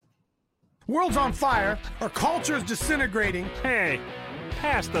World's on fire. Our culture is disintegrating. Hey,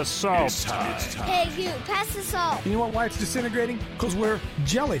 pass the salt. It's time. Hey, you, pass the salt. You know what? Why it's disintegrating? Because we're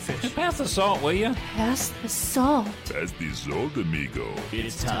jellyfish. Pass the salt, will you? Pass the salt. Pass the salt, amigo.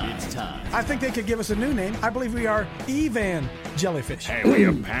 It's time. I think they could give us a new name. I believe we are Evan jellyfish. Hey, will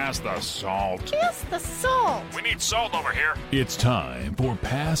you pass the salt? Pass the salt. We need salt over here. It's time for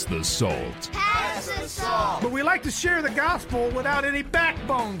Pass the Salt. Pass the salt. But we like to share the gospel without any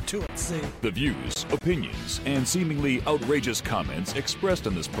backbone to it, see? The views, opinions, and seemingly outrageous comments expressed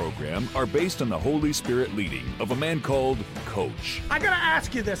in this program are based on the Holy Spirit leading of a man called Coach. I gotta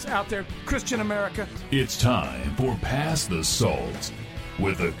ask you this out there, Christian America. It's time for Pass the Salt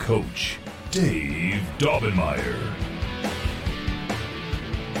with a Coach, Dave Daubenmire.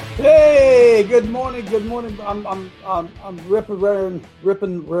 Hey, good morning. I'm ripping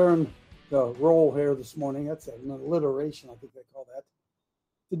roll here this morning. That's an alliteration, I think they call that.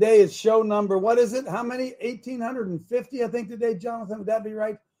 Today is show number, what is it? How many? 1,850, I think, today, Jonathan. Would that be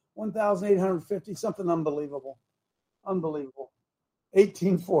right? 1,850, something unbelievable.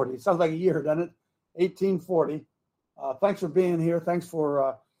 1840. Sounds like a year, doesn't it? 1840. Thanks for being here. Thanks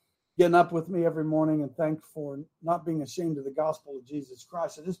for getting up with me every morning, and thanks for not being ashamed of the gospel of Jesus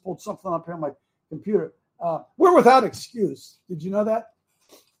Christ. I just pulled something up here on my computer. We're without excuse. Did you know that?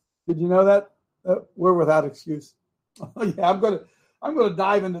 We're without excuse. Oh, yeah, I'm going to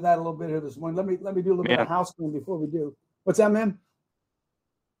dive into that a little bit here this morning. Let me do a little bit of house cleaning before we do. What's that, man?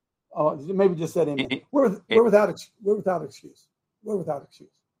 Oh, maybe just said amen. We're without excuse. We're without excuse.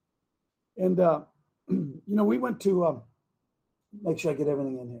 And we went to make sure I get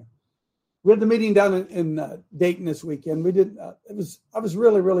everything in here. We had the meeting down in Dayton this weekend. We did. I was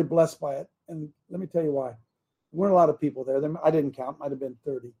really, really blessed by it, and let me tell you why. There weren't a lot of people there. I didn't count. Might have been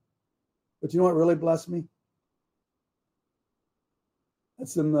 30. But you know what really blessed me?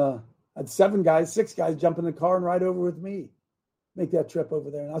 That's I had 6 guys jump in the car and ride over with me, make that trip over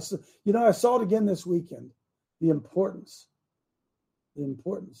there. And I saw it again this weekend. The importance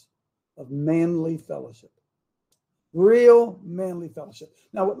of manly fellowship. Real manly fellowship.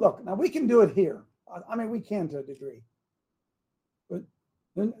 Now, look, we can do it here. I mean, we can to a degree. But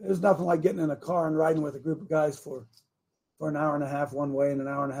there's nothing like getting in a car and riding with a group of guys for an hour and a half one way and an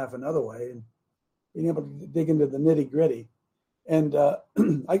hour and a half another way, and being able to dig into the nitty gritty. And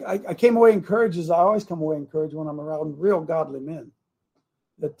I came away encouraged, as I always come away encouraged when I'm around real godly men,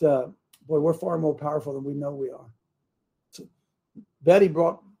 that, we're far more powerful than we know we are. So Betty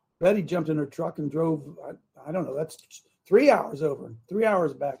jumped in her truck and drove, I don't know, that's 3 hours over, 3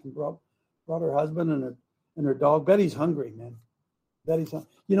 hours back, and brought her husband and her dog. Betty's hungry, man. Betty's hungry.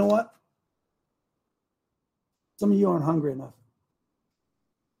 You know what? Some of you aren't hungry enough.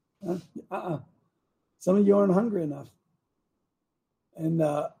 Some of you aren't hungry enough. And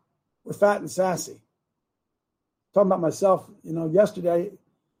we're fat and sassy. Talking about myself, yesterday,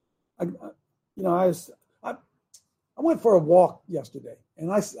 I went for a walk yesterday,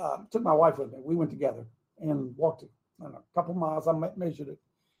 and I took my wife with me. We went together and walked, a couple miles. I measured it.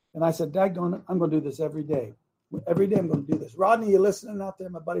 And I said, daggone it, I'm going to do this every day. Every day I'm going to do this. Rodney, you listening out there?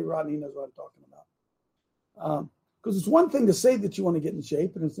 My buddy Rodney knows what I'm talking about. Because it's one thing to say that you want to get in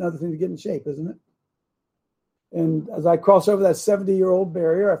shape, and it's another thing to get in shape, isn't it? And as I cross over that 70-year-old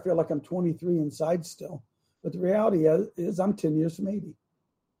barrier, I feel like I'm 23 inside still. But the reality is I'm 10 years from 80.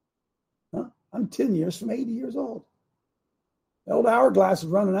 I'm 10 years from 80 years old. The old hourglass is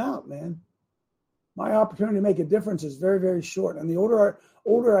running out, man. My opportunity to make a difference is very, very short. And the older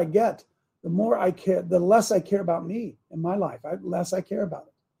I get, the more I care, the less I care about me and my life. The less I care about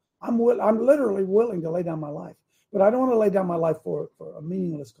it. I'm literally willing to lay down my life. But I don't want to lay down my life for a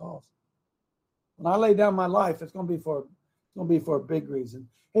meaningless cause. When I lay down my life, it's going to be for a big reason.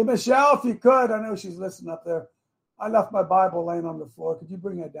 Hey, Michelle, if you could, I know she's listening up there. I left my Bible laying on the floor. Could you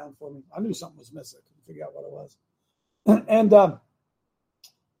bring that down for me? I knew something was missing. I couldn't figure out what it was. And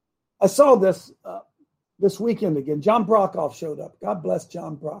I saw this weekend again. John Brokoff showed up. God bless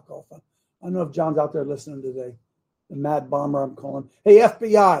John Brokoff. I don't know if John's out there listening today. The mad bomber, I'm calling him. Hey,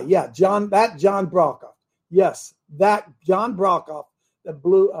 FBI. Yeah, John Brokoff. Yes, that John Brokoff that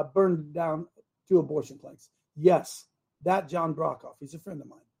burned down 2 abortion clinics. Yes, that John Brokoff. He's a friend of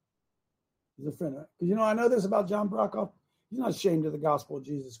mine. Because, I know this about John Brokoff. He's not ashamed of the gospel of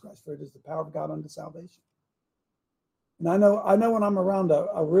Jesus Christ, for it is the power of God unto salvation. And I know when I'm around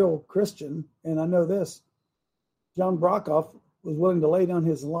a real Christian, and I know this, John Brokoff was willing to lay down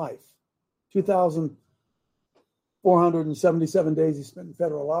his life. 2,477 days he spent in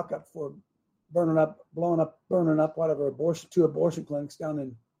federal lockup for burning up, whatever, 2 abortion clinics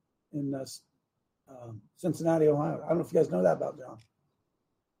down in Cincinnati, Ohio. I don't know if you guys know that about John.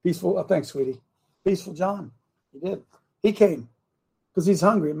 Peaceful. Thanks, sweetie. Peaceful John. He did. He came because he's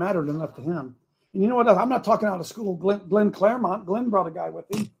hungry. It mattered enough to him. And you know what? I'm not talking out of school. Glenn Claremont. Glenn brought a guy with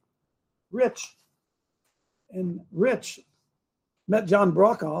him, Rich. And Rich met John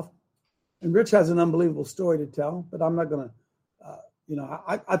Brokoff. And Rich has an unbelievable story to tell, but I'm not going to,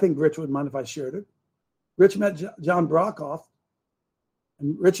 I think Rich would mind if I shared it. Rich met John Brokoff,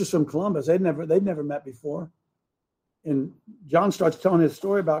 and Rich is from Columbus. They'd never met before. And John starts telling his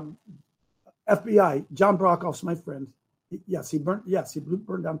story about FBI. John Brokoff's my friend. He burned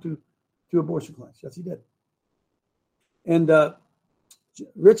down two abortion clinics. Yes, he did. And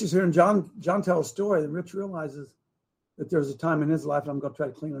Rich is hearing John tell a story, and Rich realizes that there's a time in his life, and I'm going to try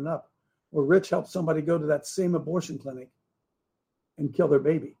to clean it up, where Rich helped somebody go to that same abortion clinic and kill their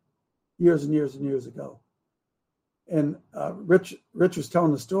baby years and years and years ago. And Rich was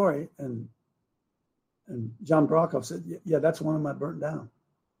telling the story, and John Brokoff said, yeah, that's one of my burnt down.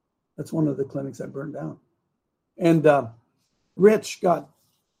 That's one of the clinics I burnt down. And Rich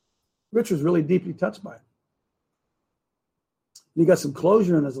was really deeply touched by it. He got some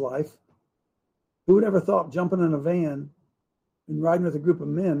closure in his life. Who would ever thought jumping in a van and riding with a group of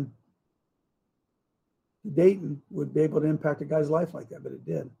men to Dayton would be able to impact a guy's life like that? But it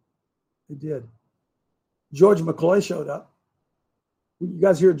did. It did. George McCloy showed up. You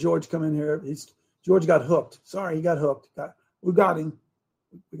guys hear George come in here. George got hooked. Sorry, he got hooked. We got him.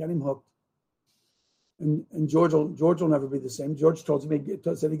 We got him hooked. And George will never be the same. George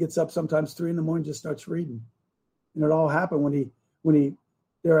said he gets up sometimes 3 a.m, just starts reading. And it all happened when he,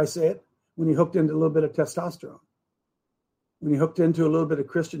 dare I say it, when he hooked into a little bit of testosterone. When he hooked into a little bit of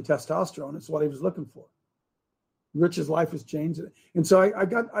Christian testosterone, it's what he was looking for. Rich's life has changed. And so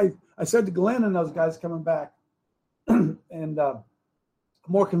I said to Glenn and those guys coming back, and I'm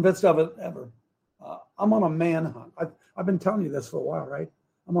more convinced of it than ever. I'm on a manhunt. I've been telling you this for a while, right?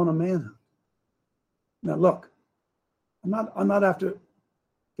 I'm on a manhunt. Now look, I'm not after.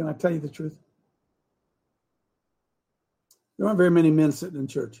 Can I tell you the truth? There aren't very many men sitting in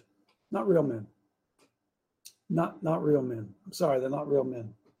church. Not real men. Not real men. I'm sorry, they're not real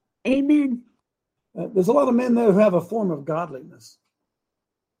men. Amen. There's a lot of men there who have a form of godliness.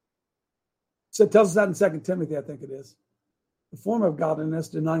 So it tells us that in 2 Timothy, I think it is. The form of godliness,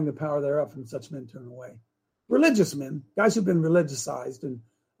 denying the power thereof, and such men turn away. Religious men, guys who've been religiousized, and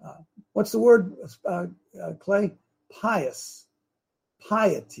what's the word, Clay? Pious.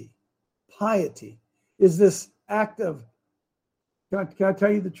 Piety. Piety is this act of, can I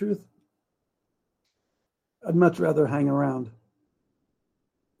tell you the truth? I'd much rather hang around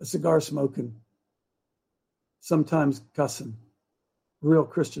a cigar smoking, sometimes cussing, real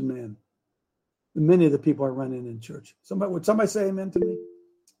Christian man than many of the people I run in church. Would somebody say amen to me?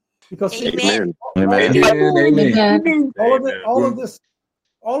 Because Amen. Amen.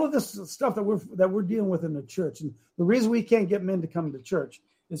 all of this stuff that we're dealing with in the church, and the reason we can't get men to come to church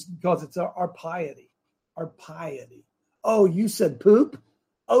is because it's our piety. Our piety. Oh, you said poop?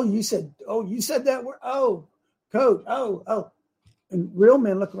 Oh, you said that word? Oh, coat. Oh. And real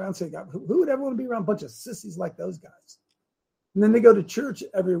men look around and say, God, who would ever want to be around a bunch of sissies like those guys? And then they go to church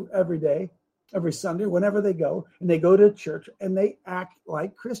every day, every Sunday, whenever they go, and they go to church and they act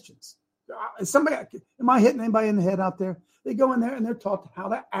like Christians. Am I hitting anybody in the head out there? They go in there and they're taught how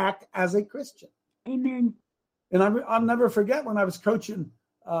to act as a Christian. Amen. And I'll never forget when I was coaching,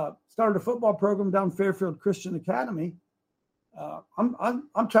 started a football program down Fairfield Christian Academy.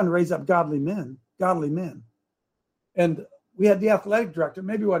 I'm trying to raise up godly men. And we had the athletic director,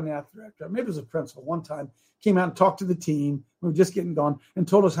 maybe it wasn't the athletic director, maybe it was a principal one time, came out and talked to the team. We were just getting going and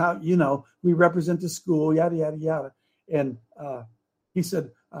told us how, we represent the school, yada, yada, yada. And he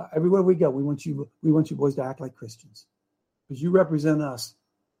said, everywhere we go, we want you boys to act like Christians because you represent us.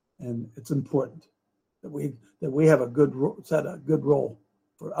 And it's important that we have a good role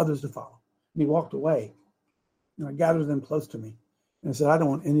for others to follow. And he walked away. And I gathered them close to me. And I said, I don't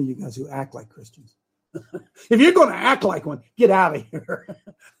want any of you guys who act like Christians. If you're going to act like one, get out of here.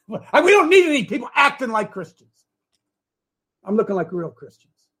 We don't need any people acting like Christians. I'm looking like real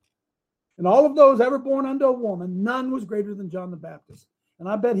Christians. And all of those ever born unto a woman, none was greater than John the Baptist. And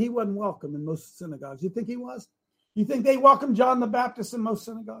I bet he wasn't welcome in most synagogues. You think he was? You think they welcomed John the Baptist in most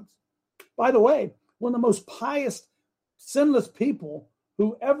synagogues? By the way, one of the most pious, sinless people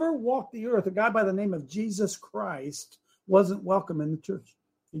who ever walked the earth, a guy by the name of Jesus Christ, wasn't welcome in the church.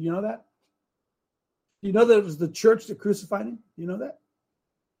 Did you know that? Do you know that it was the church that crucified him? Do you know that?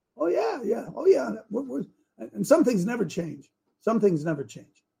 Oh, yeah. Oh, yeah. And some things never change. And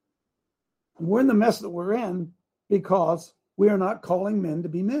we're in the mess that we're in because we are not calling men to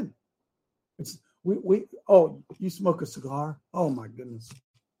be men. You smoke a cigar? Oh, my goodness.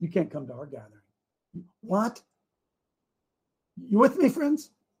 You can't come to our gathering. What? You with me,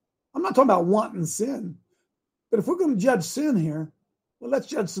 friends? I'm not talking about wanting sin. But if we're going to judge sin here, well, let's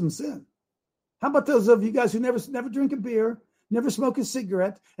judge some sin. How about those of you guys who never drink a beer, never smoke a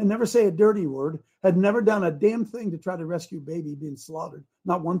cigarette, and never say a dirty word, had never done a damn thing to try to rescue a baby being slaughtered?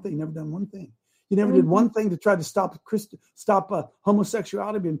 Not one thing, never done one thing. You never did one thing to try to stop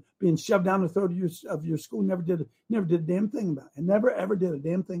homosexuality being shoved down the throat of your school. Never did a damn thing about it. And never, ever did a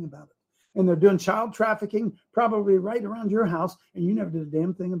damn thing about it. And they're doing child trafficking probably right around your house, and you never did a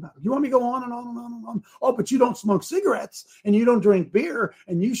damn thing about it. You want me to go on and on and on and on? Oh, but you don't smoke cigarettes, and you don't drink beer,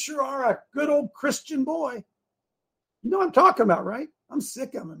 and you sure are a good old Christian boy. You know what I'm talking about, right? I'm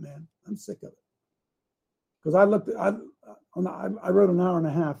sick of it, man. I'm sick of it. Because I wrote an hour and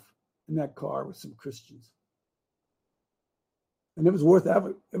a half in that car with some Christians. And it was worth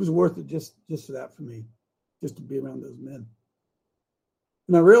it. It was worth it just for that for me, just to be around those men.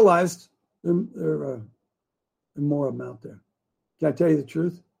 And I realized there are more of them out there. Can I tell you the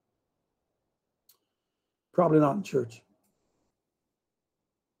truth? Probably not in church.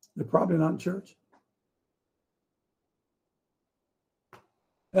 They're probably not in church.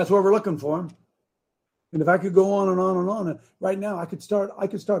 That's what we're looking for them. And if I could go on and on and on, right now I could start a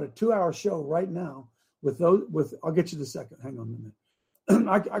 2-hour show right now with I'll get you the second. Hang on a minute.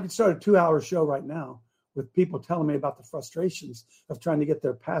 I could start a 2-hour show right now with people telling me about the frustrations of trying to get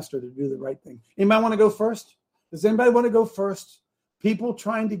their pastor to do the right thing. Anybody want to go first? Does anybody want to go first? People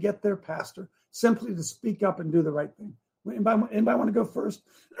trying to get their pastor simply to speak up and do the right thing. Anybody want to go first?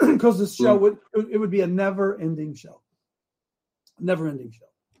 Because this show would be a never-ending show. Never-ending show.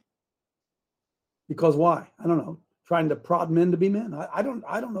 Because why? I don't know. Trying to prod men to be men. I don't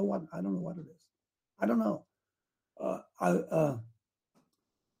know what it is. I don't know.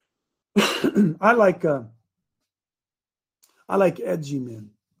 I like edgy men.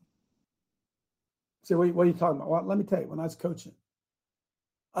 Say, what are you talking about? Well, let me tell you, when I was coaching,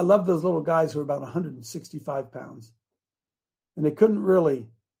 I loved those little guys who were about 165 pounds. And they couldn't really,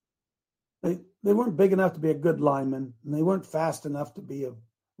 they weren't big enough to be a good lineman, and they weren't fast enough to be a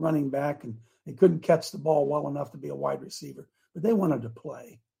running back, and they couldn't catch the ball well enough to be a wide receiver. But they wanted to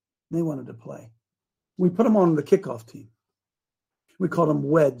play. We put them on the kickoff team. We called them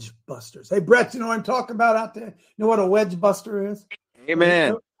wedge busters. Hey, Brett, you know what I'm talking about out there? You know what a wedge buster is?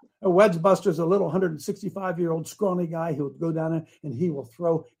 Amen. A wedge buster is a little 165-year-old scrawny guy who would go down there and he will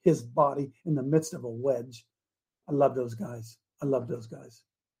throw his body in the midst of a wedge. I love those guys. And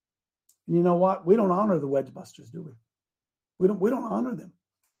you know what? We don't honor the wedge busters, do we? We don't honor them.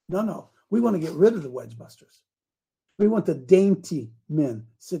 No. We want to get rid of the wedge busters. We want the dainty men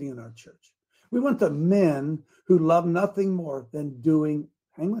sitting in our church. We want the men who love nothing more than doing,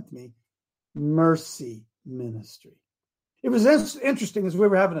 hang with me, mercy ministry. It was interesting as we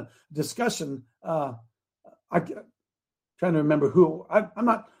were having a discussion. I'm trying to remember who. I'm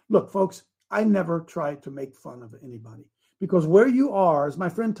not. Look, folks, I never try to make fun of anybody because where you are, as my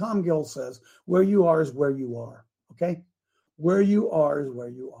friend Tom Gill says, where you are is where you are. Okay? Where you are is where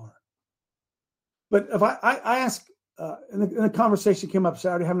you are. But if I ask, in a conversation came up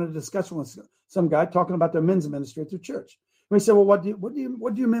Saturday, having a discussion with some guy talking about their men's ministry at their church. And we said, well, what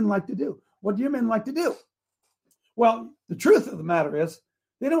do you men like to do? What do you men like to do? Well, the truth of the matter is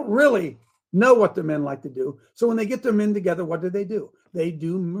they don't really know what their men like to do. So when they get their men together, what do? They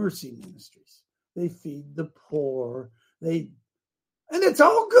do mercy ministries. They feed the poor. And it's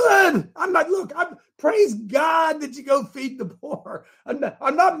all good. Praise God that you go feed the poor.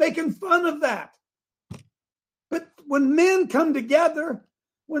 I'm not making fun of that. But when men come together,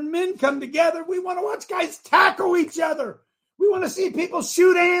 we want to watch guys tackle each other. We want to see people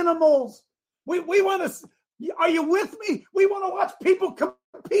shoot animals. We want to. Are you with me? We want to watch people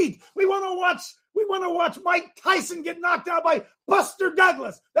compete. We want to watch Mike Tyson get knocked out by Buster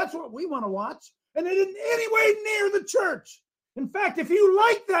Douglas. That's what we want to watch. And it isn't anywhere near the church. In fact, if you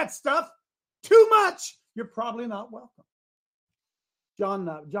like that stuff too much, you're probably not welcome. John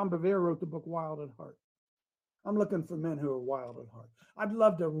Bevere wrote the book Wild at Heart. I'm looking for men who are wild at heart. I'd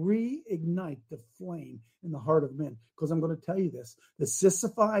love to reignite the flame in the heart of men because I'm going to tell you this. The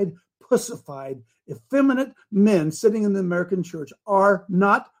sissified, pussified, effeminate men sitting in the American church are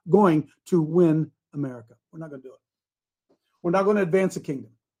not going to win America. We're not going to do it. We're not going to advance the kingdom.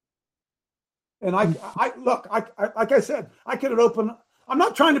 And like I said, I could have opened. I'm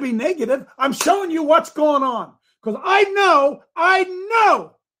not trying to be negative. I'm showing you what's going on because I know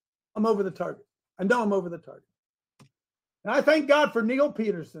I'm over the target. I know I'm over the target. And I thank God for Neil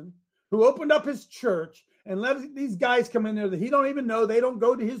Peterson, who opened up his church and let these guys come in there that he don't even know. They don't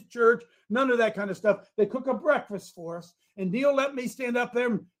go to his church, none of that kind of stuff. They cook up breakfast for us. And Neil let me stand up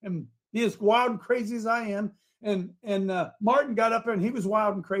there and be as wild and crazy as I am. And Martin got up there and he was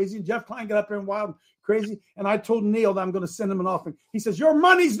wild and crazy. And Jeff Klein got up there and wild and crazy. And I told Neil that I'm going to send him an offering. He says, your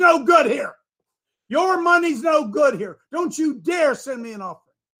money's no good here. Your money's no good here. Don't you dare send me an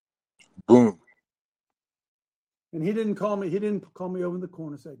offering. Boom. And he didn't call me. He didn't call me over in the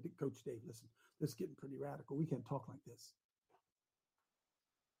corner and say, Coach Dave, listen, this is getting pretty radical. We can't talk like this.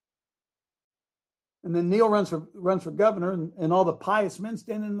 And then Neil runs for governor, and all the pious men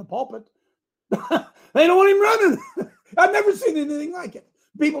standing in the pulpit. They don't want him running. I've never seen anything like it.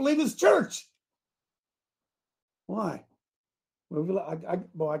 People leave his church. Why? Well, I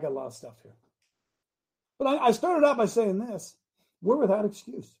got a lot of stuff here. But I started out by saying this. We're without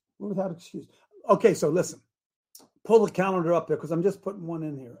excuse. We're without excuse. Okay, so listen. Pull the calendar up there because I'm just putting one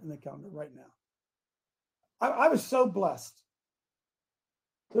in here in the calendar right now. I was so blessed.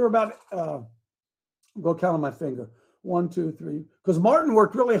 There were about, go count on my finger, 1, 2, 3. Because Martin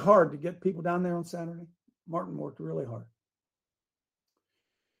worked really hard to get people down there on Saturday. Martin worked really hard.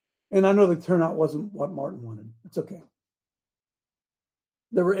 And I know the turnout wasn't what Martin wanted. It's okay.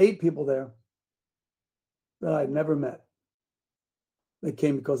 There were 8 people there that I'd never met. They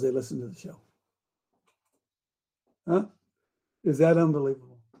came because they listened to the show. Huh? Is that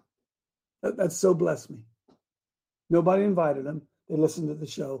unbelievable? That so blessed me. Nobody invited them. They listened to the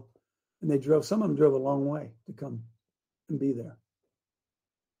show, and they drove. Some of them drove a long way to come and be there.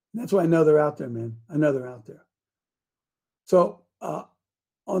 And that's why I know they're out there, man. I know they're out there. So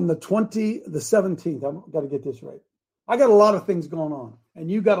on the 17th, I've got to get this right. I got a lot of things going on,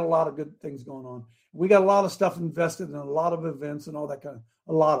 and you got a lot of good things going on. We got a lot of stuff invested in a lot of events and all that kind of,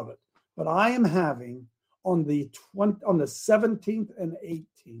 a lot of it. But I am having on the 17th and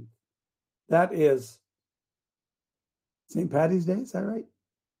 18th, that is St. Patty's Day. Is that right?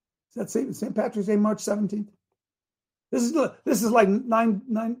 Is that St. Patrick's Day, March 17th? This is like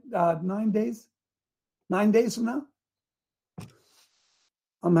 9 days. 9 days from now.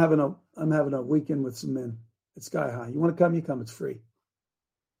 I'm having a weekend with some men at Sky High. You want to come? You come. It's free.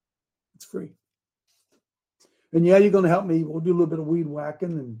 It's free. And yeah, you're going to help me. We'll do a little bit of weed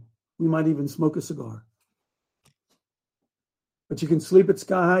whacking, and we might even smoke a cigar. But you can sleep at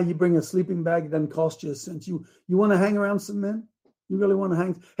Sky High. You bring a sleeping bag. It doesn't cost you a cent. You want to hang around some men? You really want to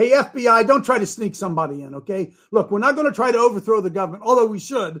hang? Hey, FBI, don't try to sneak somebody in, okay? Look, we're not going to try to overthrow the government, although we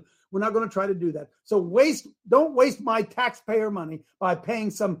should. We're not going to try to do that. So don't waste my taxpayer money by paying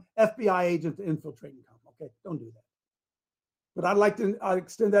some FBI agent to infiltrate and come, okay? Don't do that. But I'd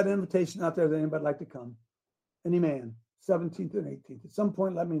extend that invitation out there that anybody like to come. Any man, 17th and 18th. At some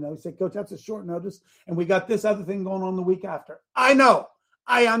point, let me know. Say, Coach, that's a short notice, and we got this other thing going on the week after. I know.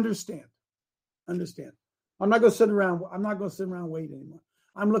 I understand. I'm not going to sit around waiting anymore.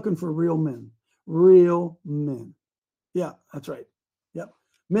 I'm looking for real men. Real men. Yeah, that's right. Yep.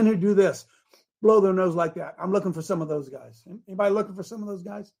 Men who do this, blow their nose like that. I'm looking for some of those guys. Anybody looking for some of those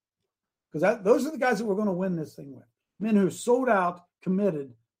guys? Because those are the guys that we're going to win this thing with. Men who are sold out,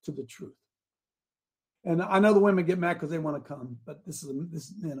 committed to the truth. And I know the women get mad because they want to come, but this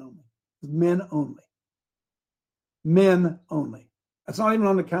is men only. It's men only. Men only. That's not even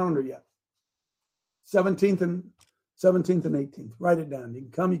on the calendar yet. 17th and 18th. Write it down. You can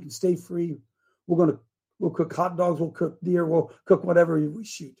come. You can stay free. We'll cook hot dogs. We'll cook deer. We'll cook whatever we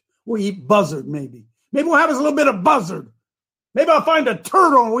shoot. We'll eat buzzard maybe. Maybe we'll have us a little bit of buzzard. Maybe I'll find a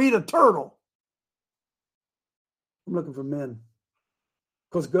turtle and we'll eat a turtle. I'm looking for men.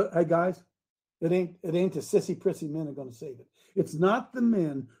 Because, hey guys, it ain't the sissy prissy men are going to save it. It's not the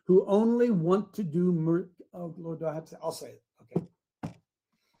men who only want to do oh Lord, do I have to say? I'll say it. Okay.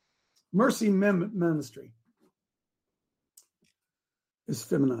 Mercy ministry is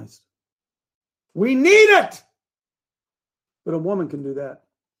feminized. We need it. But a woman can do that.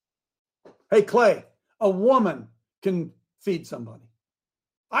 Hey, Clay, a woman can feed somebody.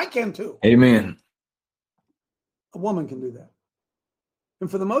 I can too. Amen. A woman can do that.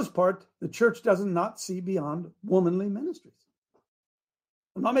 And for the most part, the church does not see beyond womanly ministries.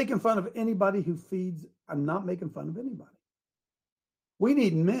 I'm not making fun of anybody who feeds. I'm not making fun of anybody. We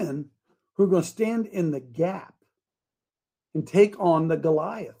need men who are going to stand in the gap and take on the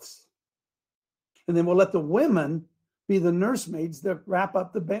Goliaths. And then we'll let the women be the nursemaids that wrap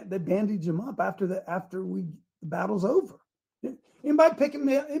up that bandage them up after the battle's over.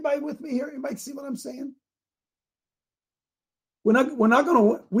 Anybody with me here? Anybody see what I'm saying? We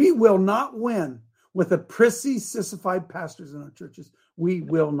will not win with the prissy, sissified pastors in our churches. We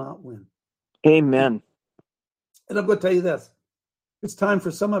will not win. Amen. And I'm going to tell you this. It's time for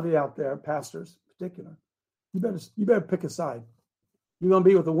some of you out there, pastors in particular, You better pick a side. You're going to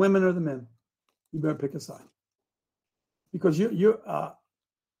be with the women or the men. You better pick a side. Because if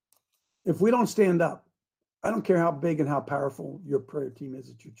we don't stand up, I don't care how big and how powerful your prayer team is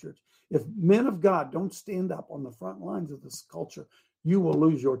at your church. If men of God don't stand up on the front lines of this culture, you will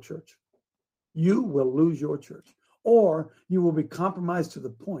lose your church. You will lose your church. Or you will be compromised to the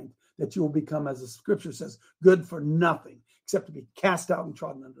point that you will become, as the scripture says, good for nothing except to be cast out and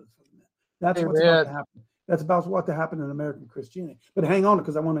trodden under the foot of men. That's what's about to happen. That's about what to happen in American Christianity. But hang on,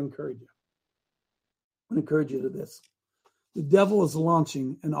 because I want to encourage you. I want to encourage you to this. The devil is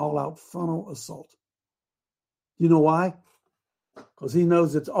launching an all-out frontal assault. You know why? Because he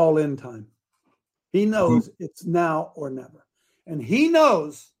knows it's all in time. He knows it's now or never. And he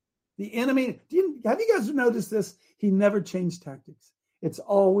knows the enemy. Have you guys noticed this? He never changed tactics. It's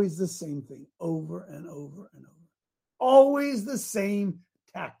always the same thing over and over and over. Always the same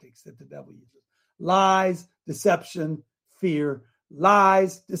tactics that the devil uses. Lies, deception, fear.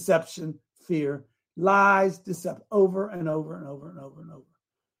 Lies, deception, fear. Lies, deception, over and over and over and over and over.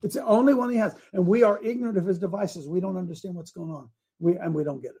 It's the only one he has. And we are ignorant of his devices. We don't understand what's going on. We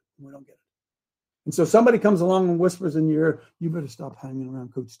don't get it. We don't get it. And so somebody comes along and whispers in your ear, you better stop hanging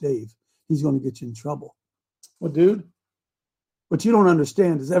around Coach Dave. He's going to get you in trouble. Well, dude, what you don't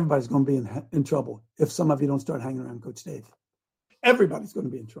understand is everybody's going to be in trouble if some of you don't start hanging around Coach Dave. Everybody's going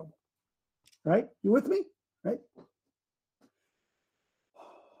to be in trouble. Right? You with me? Right?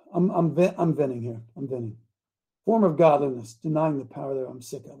 I'm venting here. I'm venting. Form of godliness, denying the power there. I'm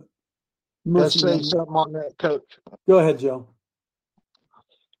sick of it. Let's say something on that, Coach. Go ahead, Joe.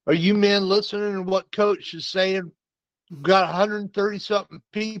 Are you men listening to what Coach is saying? We've got 130-something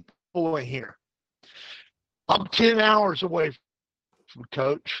people in here. I'm 10 hours away from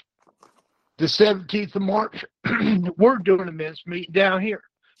Coach. The 17th of March, we're doing a men's meeting down here.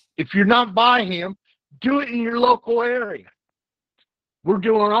 If you're not by him, do it in your local area. We're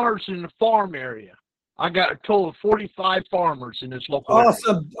doing ours in the farm area. I got a total of 45 farmers in this local area.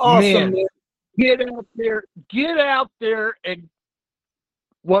 Awesome. Man, get out there and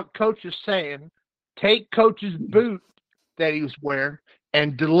what Coach is saying, take Coach's boot that he was wearing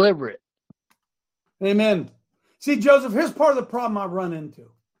and deliver it. Amen. See, Joseph, here's part of the problem I run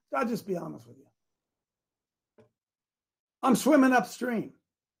into. I'll just be honest with you. I'm swimming upstream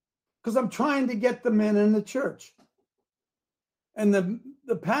because I'm trying to get the men in the church. And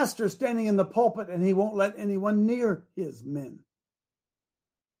the pastor is standing in the pulpit and he won't let anyone near his men.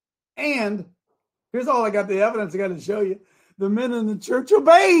 And here's all I got the evidence I got to show you. The men in the church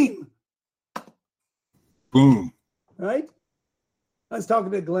obeying. Boom. Right? I was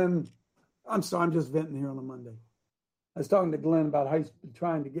talking to Glenn. I'm sorry, I'm just venting here on a Monday. I was talking to Glenn about how he's been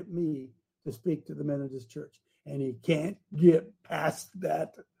trying to get me to speak to the men of his church. And he can't get past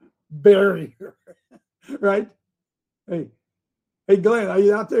that barrier. Right? Hey, Glenn, are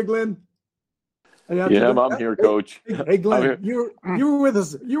you out there, Glenn? Yeah, I'm here, Coach. Hey, Glenn, you were with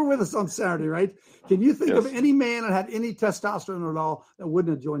us. You were with us on Saturday, right? Can you think of any man that had any testosterone at all that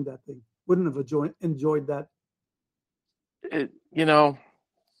wouldn't have joined that thing? Wouldn't have enjoyed that?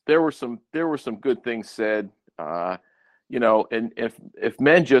 There were some good things said. And if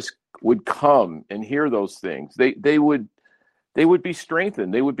men just would come and hear those things, they would be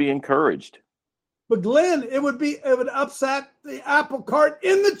strengthened. They would be encouraged. But Glenn, it would upset the apple cart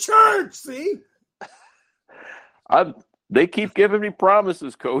in the church. See, they keep giving me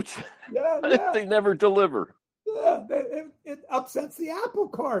promises, Coach. Yeah. They never deliver. Yeah, it upsets the apple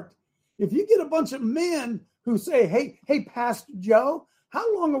cart. If you get a bunch of men who say, "Hey, Pastor Joe,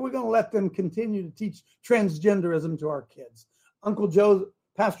 how long are we going to let them continue to teach transgenderism to our kids?"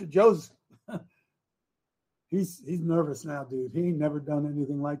 Pastor Joe's, he's nervous now, dude. He ain't never done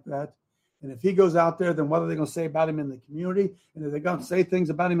anything like that. And if he goes out there, then what are they going to say about him in the community? And if they're going to say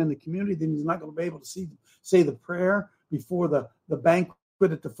things about him in the community, then he's not going to be able to say the prayer before the banquet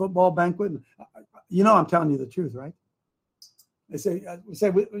at the football banquet. And, I'm telling you the truth, right? They say,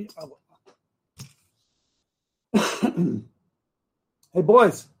 hey,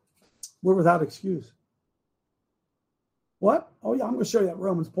 boys, we're without excuse. What? Oh, yeah, I'm going to show you that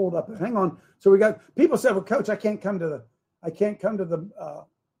Romans pulled up there. Hang on. So we got people said, well, Coach, I can't come to the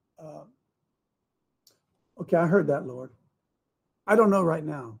okay, I heard that, Lord. I don't know right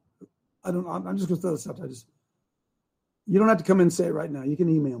now. I'm just going to throw this up. You don't have to come in and say it right now. You can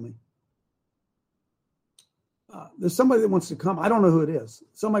email me. There's somebody that wants to come. I don't know who it is.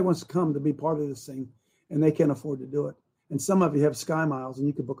 Somebody wants to come to be part of this thing, and they can't afford to do it. And some of you have Sky Miles, and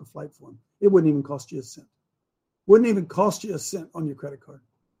you could book a flight for them. It wouldn't even cost you a cent. Wouldn't even cost you a cent on your credit card.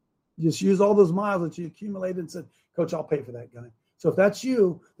 You just use all those miles that you accumulated and said, Coach, I'll pay for that guy. So if that's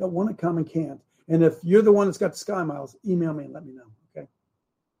you that want to come and can't, And if you're the one that's got the Sky Miles, email me and let me know. Okay.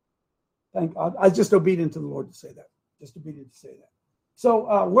 Thank God. I was just obedient to the Lord to say that. Just obedient to say that.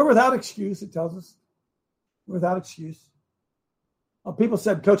 So we're without excuse, it tells us. We're without excuse. People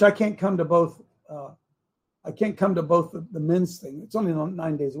said, Coach, I can't come to both. I can't come to both the men's thing. It's only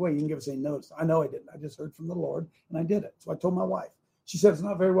 9 days away. You can give us any notice. I know I didn't. I just heard from the Lord, and I did it. So I told my wife. She said, it's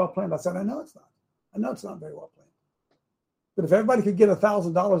not very well planned. I said, I know it's not. I know it's not very well planned. But if everybody could get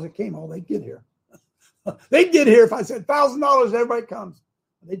 $1,000 that came, they'd get here. They'd get here if I said $1,000, everybody comes.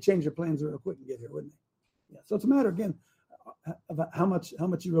 They'd change their plans real quick and get here, wouldn't they? Yeah. So it's a matter, again, of how much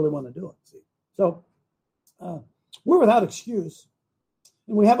you really want to do it. See? So we're without excuse.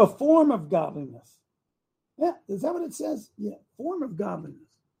 And we have a form of godliness. Yeah, is that what it says? Yeah, form of godliness.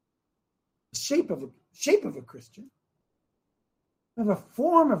 Shape of a Christian. We have a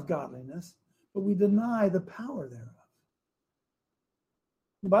form of godliness, but we deny the power thereof.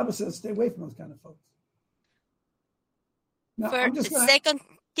 The Bible says stay away from those kind of folks. Now, I'm just gonna, 2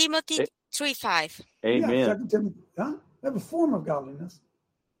 Timothy 3:5. Amen. Yeah, 2 Timothy. Huh? We have a form of godliness.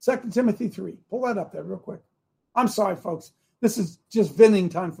 2 Timothy 3. Pull that up there real quick. I'm sorry, folks. This is just venting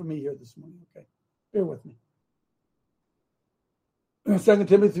time for me here this morning. Okay, bear with me. 2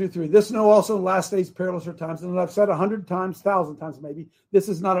 Timothy 3. This know also in last days perilous are times. And I've said 100 times, 1,000 times maybe, this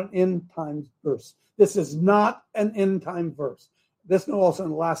is not an end time verse. This is not an end time verse. This know also in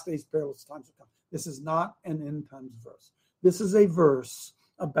the last days perilous times will come. This is not an end times verse. This is a verse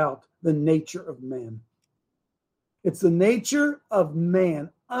about the nature of man. It's the nature of man,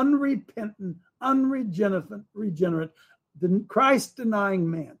 unrepentant, unregenerate, Christ-denying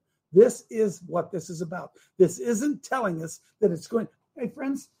man. This is what this is about. This isn't telling us that it's going. Hey,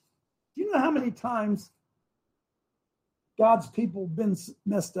 friends, do you know how many times God's people have been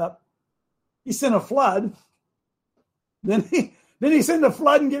messed up? He sent a flood. Then he sent a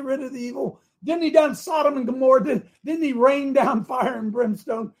flood and get rid of the evil. Didn't he done Sodom and Gomorrah? Didn't he rain down fire and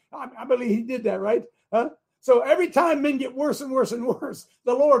brimstone? I believe he did that, right? Huh? So every time men get worse and worse and worse,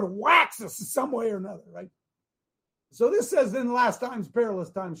 the Lord whacks us some way or another, right? So this says in the last times, perilous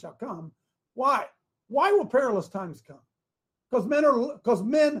times shall come. Why? Why will perilous times come? Because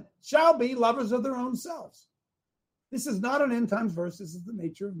men shall be lovers of their own selves. This is not an end times verse. This is the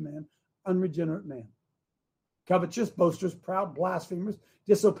nature of man, unregenerate man. Covetous, boasters, proud, blasphemers,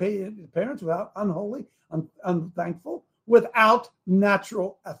 disobedient parents, without unholy, unthankful, without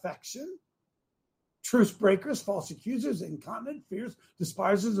natural affection, truce breakers, false accusers, incontinent, fierce,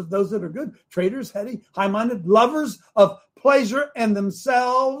 despisers of those that are good, traitors, heady, high-minded, lovers of pleasure and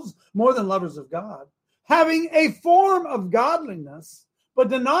themselves more than lovers of God, having a form of godliness, but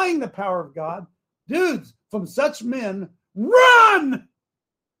denying the power of God. Dudes, from such men, run!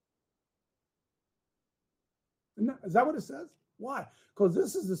 Is that what it says? Why? Because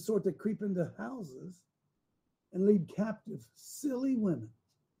this is the sort that creep into houses and lead captive silly women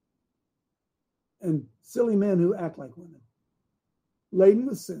and silly men who act like women, laden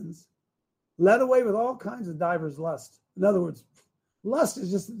with sins, led away with all kinds of divers lusts. In other words, lust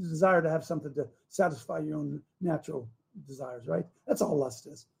is just the desire to have something to satisfy your own natural desires, right? That's all lust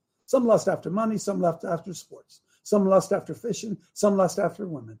is. Some lust after money, some lust after sports, some lust after fishing, some lust after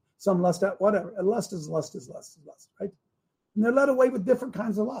women, some lust at whatever. And lust is lust, right? And they're led away with different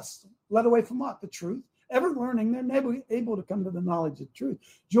kinds of lusts. Led away from what? The truth. Ever learning, they're never able to come to the knowledge of the truth.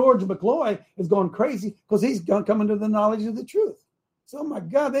 George McCloy is going crazy because he's coming to the knowledge of the truth. So, oh my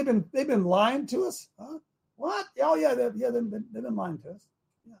God, they've been lying to us. Huh? What? Oh yeah, they've been lying to us.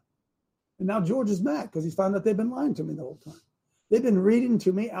 Yeah. And now George is mad because he's found that they've been lying to me the whole time. They've been reading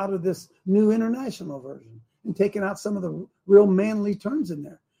to me out of this New International Version and taking out some of the real manly terms in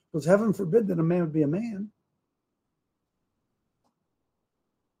there. Because heaven forbid that a man would be a man.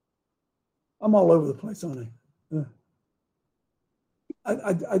 I'm all over the place, aren't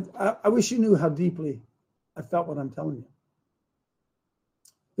I? I wish you knew how deeply I felt what I'm telling you.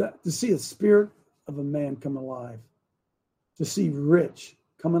 That to see a spirit of a man come alive, to see Rich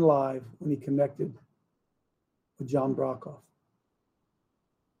come alive when he connected with John Brockhoff.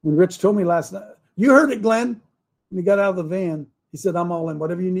 When Rich told me last night, you heard it, Glenn, when he got out of the van, he said, I'm all in.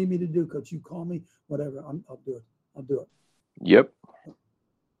 Whatever you need me to do, Coach, you call me, whatever, I'll do it. I'll do it. Yep.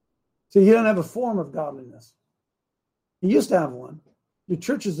 See, he doesn't have a form of godliness. He used to have one. Your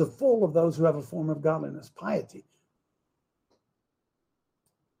churches are full of those who have a form of godliness, piety.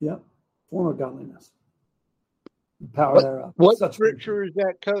 Yep, form of godliness. The power thereof. What scripture is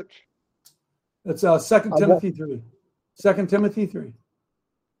that, Coach? It's 2 Timothy 3. 2 Timothy 3.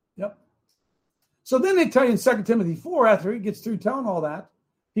 Yep. So then they tell you in 2 Timothy 4, after he gets through telling all that,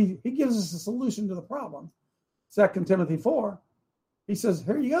 he gives us a solution to the problem. 2 Timothy 4. He says,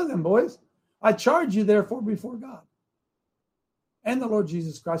 here you go then, boys. I charge you, therefore, before God and the Lord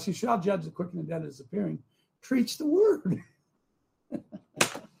Jesus Christ, who shall judge the quick and the dead as appearing. Preach the word.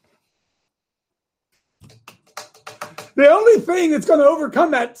 The only thing that's going to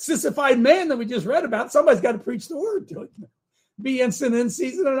overcome that sissified man that we just read about, somebody's got to preach the word to him. Be instant in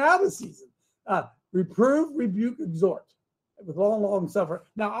season and out of season. Reprove, rebuke, exhort with long suffering.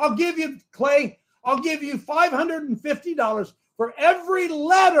 Now, I'll give you, Clay, I'll give you $550 for every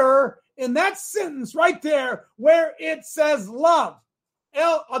letter in that sentence right there where it says love.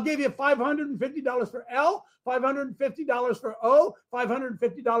 L, I'll give you $550 for L, $550 for O,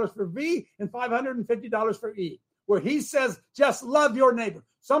 $550 for V, and $550 for E, where he says, just love your neighbor.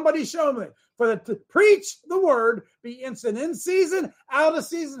 Somebody show me. To preach the word, be instant in season, out of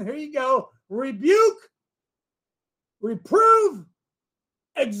season. Here you go. Rebuke, reprove,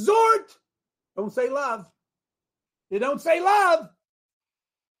 exhort. Don't say love. You don't say love.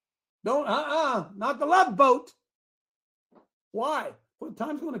 Don't, not the love boat. Why? Well, the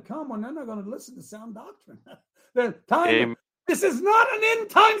time's going to come when they're not going to listen to sound doctrine. This is not an end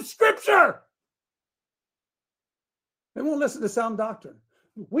time scripture. They won't listen to sound doctrine.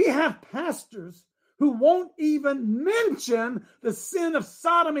 We have pastors who won't even mention the sin of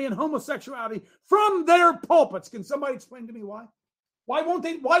sodomy and homosexuality from their pulpits. Can somebody explain to me why? Why won't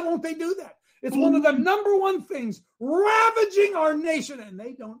they do that? It's one of the number one things ravaging our nation, and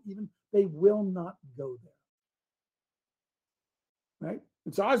they will not go there. Right?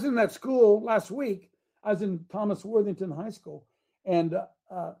 And so I was in that school last week. I was in Thomas Worthington High School, and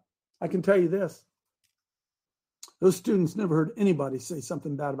I can tell you this. Those students never heard anybody say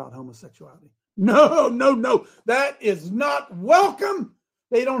something bad about homosexuality. No. That is not welcome.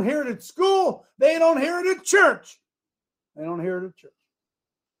 They don't hear it at school. They don't hear it at church.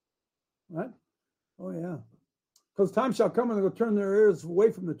 Right? Oh, yeah. Because time shall come when they're going to turn their ears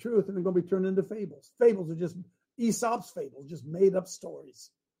away from the truth, and they're going to be turned into fables. Fables are just Aesop's fables, just made up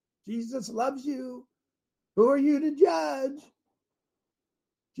stories. Jesus loves you. Who are you to judge?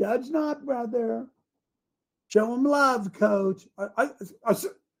 Judge not, brother. Show him love, coach.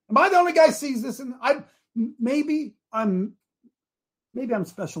 Am I the only guy who sees this? And maybe I'm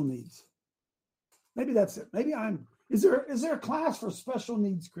special needs. Maybe that's it. Maybe is there a class for special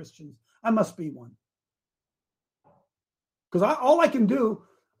needs Christians? I must be one. Because all I can do,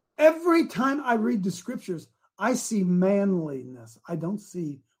 every time I read the scriptures, I see manliness. I don't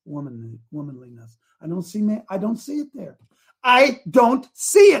see womanliness. I don't see it there. I don't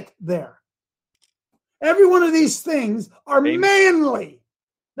see it there. Every one of these things are manly.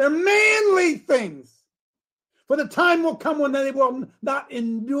 They're manly things. For the time will come when they will not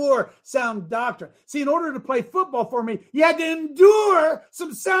endure sound doctrine. See, in order to play football for me, you had to endure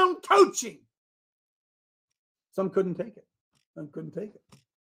some sound coaching. Some couldn't take it.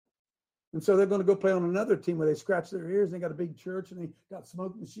 And so they're going to go play on another team where they scratch their ears. And they got a big church and they got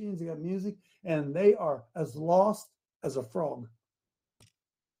smoke machines. They got music. And they are as lost as a frog.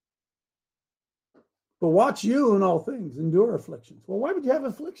 But watch you in all things, endure afflictions. Well, why would you have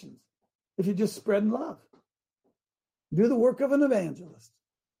afflictions if you just spread love? Do the work of an evangelist.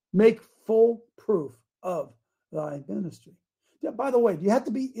 Make full proof of thy ministry. Yeah, by the way, do you have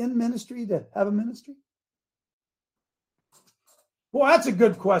to be in ministry to have a ministry? Well, that's a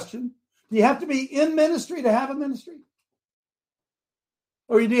good question. Do you have to be in ministry to have a ministry?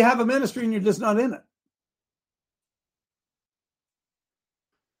 Or do you have a ministry and you're just not in it?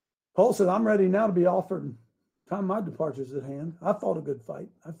 Paul said, I'm ready now to be offered. Time my departure is at hand. I fought a good fight.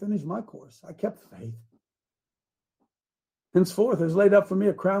 I finished my course. I kept the faith. Henceforth there's laid up for me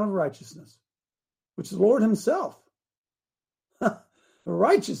a crown of righteousness, which the Lord himself, the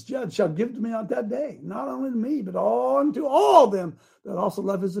righteous judge, shall give to me on that day, not only to me, but unto all them that also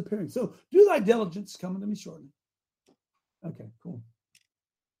love his appearing. So do thy diligence, coming to me shortly. Okay, cool.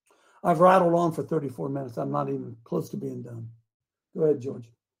 I've rattled on for 34 minutes. I'm not even close to being done. Go ahead, George.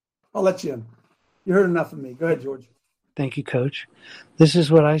 I'll let you in. You heard enough of me. Go ahead, George. Thank you, Coach. This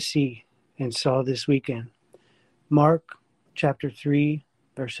is what I see and saw this weekend. Mark chapter 3,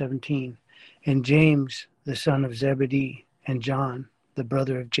 verse 17. And James, the son of Zebedee, and John, the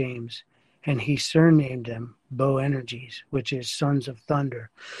brother of James, and he surnamed them Boanerges, which is sons of thunder.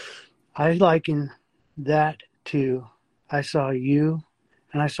 I liken that to, I saw you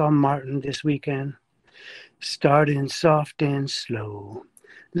and I saw Martin this weekend, starting soft and slow,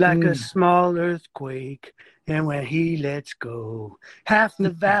 like a small earthquake, and when he lets go, half the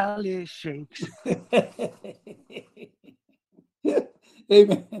valley shakes.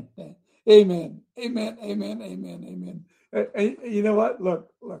 Amen. Amen. Amen. Amen. Amen. Amen. You know what?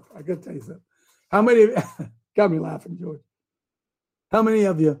 Look, I got to tell you something. How many, got me laughing, George. How many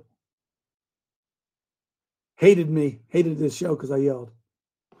of you hated this show because I yelled.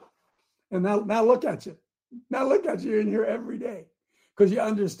 And now look at you. Now look at you in here every day because you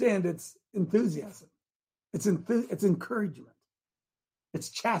understand it's enthusiasm. It's encouragement. It's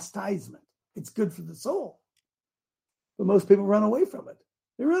chastisement. It's good for the soul. But most people run away from it.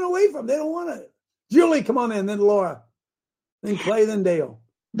 They run away from it. They don't want it. Julie, come on in. Then Laura. Then Clay. Then Dale.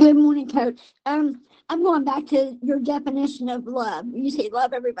 Good morning, Coach. I'm going back to your definition of love. You say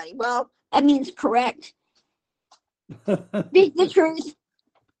love everybody. Well, that means correct. Speak the truth.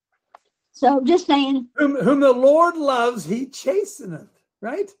 So just saying. Whom the Lord loves, he chasteneth,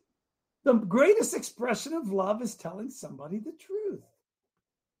 right? The greatest expression of love is telling somebody the truth.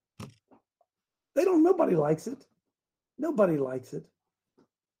 Nobody likes it. Nobody likes it.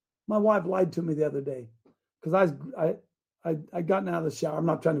 My wife lied to me the other day because I gotten out of the shower. I'm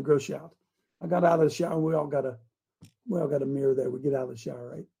not trying to gross you out. I got out of the shower. We all got a mirror there. We get out of the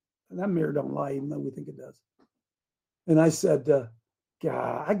shower, right? And that mirror don't lie, even though we think it does. And I said,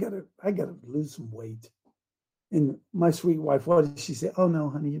 God, I gotta lose some weight. And my sweet wife, what did she say? Oh no,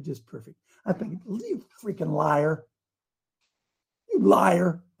 honey, you're just perfect. I think, you freaking liar. You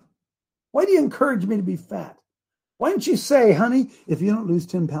liar. Why do you encourage me to be fat? Why didn't you say, honey, if you don't lose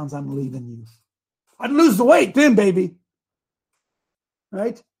 10 pounds, I'm leaving you. I'd lose the weight then, baby.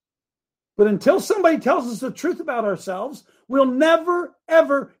 Right? But until somebody tells us the truth about ourselves, we'll never,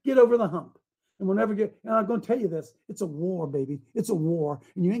 ever get over the hump. And we'll never get, and I'm going to tell you this, it's a war, baby. It's a war.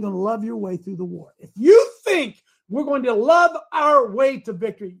 And you ain't going to love your way through the war. If you think we're going to love our way to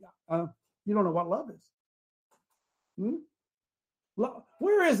victory, you don't know what love is.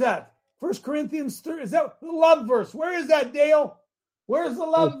 Where is that? 1 Corinthians 3, is that the love verse? Where is that, Dale? Where's the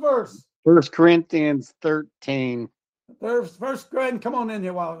love verse? 1 Corinthians 13. First, go ahead and come on in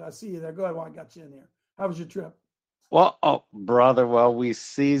here while I see you there. Go ahead while I got you in here. How was your trip? Well, brother, we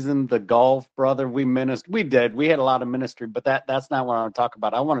seasoned the golf, brother. We ministered. We did. We had a lot of ministry, but that's not what I want to talk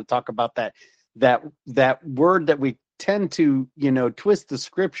about. I want to talk about that word that we tend to, twist the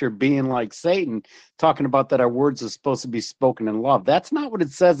scripture, being like Satan, talking about that our words are supposed to be spoken in love. That's not what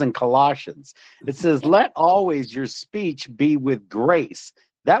it says in Colossians. It says, let always your speech be with grace.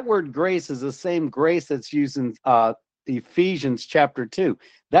 That word grace is the same grace that's used in Ephesians chapter 2.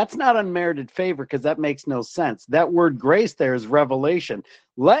 That's not unmerited favor because that makes no sense. That word grace there is revelation.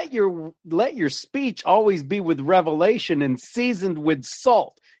 Let your speech always be with revelation and seasoned with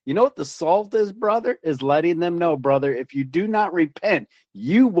salt. You know what the salt is, brother? Is letting them know, brother, if you do not repent,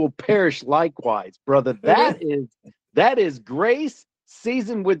 you will perish likewise, brother. That is grace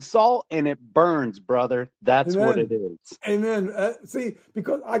seasoned with salt, and it burns, brother. That's Amen. What it is. Amen. See,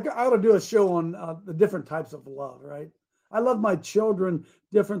 because I ought to do a show on the different types of love, right? I love my children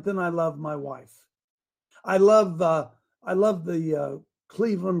different than I love my wife. I love the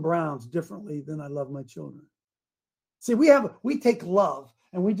Cleveland Browns differently than I love my children. See, we take love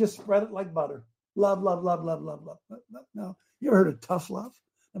and we just spread it like butter. Love, love, love, love, love, love. No, you ever heard of tough love?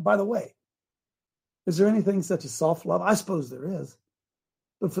 And by the way, is there anything such as soft love? I suppose there is.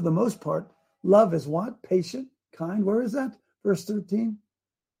 But for the most part, love is what? Patient, kind. Where is that? Verse 13.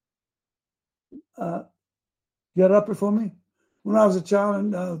 Get up before me. When I was a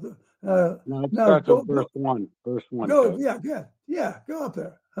child, Verse 1. Verse 1. Go up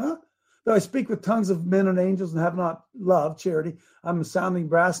there. Huh? Though I speak with tongues of men and angels and have not love, charity, I'm a sounding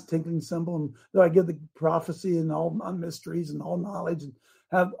brass, tinkling cymbal, and though I give the prophecy and all my mysteries and all knowledge,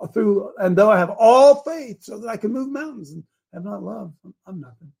 and though I have all faith so that I can move mountains and have not love, I'm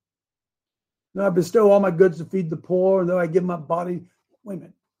nothing. Though I bestow all my goods to feed the poor, and though I give my body, wait a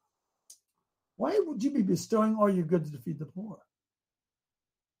minute. Why would you be bestowing all your goods to feed the poor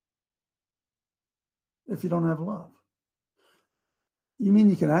if you don't have love? You mean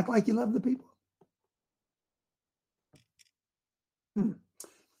you can act like you love the people?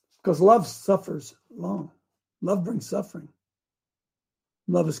 Because love suffers long. Love brings suffering.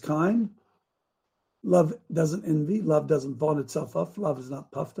 Love is kind. Love doesn't envy. Love doesn't vaunt itself up. Love is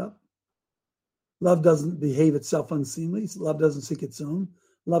not puffed up. Love doesn't behave itself unseemly. Love doesn't seek its own.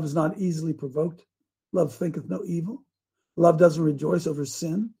 Love is not easily provoked. Love thinketh no evil. Love doesn't rejoice over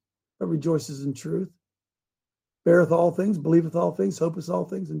sin, but rejoices in truth. Beareth all things, believeth all things, hopeth all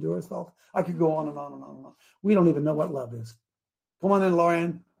things, endureth all. I could go on and on and on and on. We don't even know what love is. Come on in,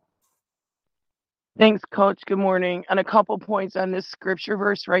 Lauren. Thanks, Coach. Good morning. And a couple points on this scripture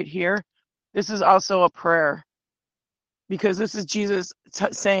verse right here. This is also a prayer because this is Jesus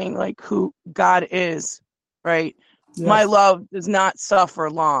saying like who God is, right? Yes. My love does not suffer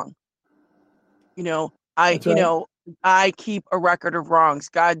long. I keep a record of wrongs.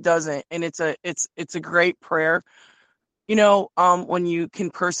 God doesn't. And it's a great prayer. When you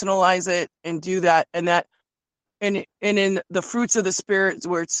can personalize it and do that, and that and in the fruits of the Spirit,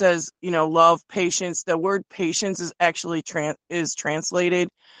 where it says, love, patience, the word patience is actually translated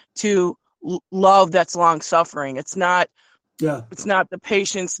to love that's long suffering. It's not the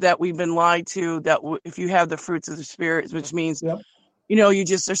patience that we've been lied to, that if you have the fruits of the Spirit, which means, you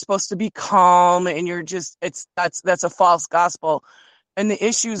just are supposed to be calm, and you're just, that's a false gospel. And the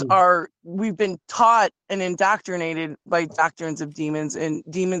issues are, we've been taught and indoctrinated by doctrines of demons and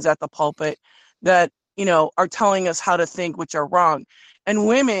demons at the pulpit that, are telling us how to think, which are wrong. And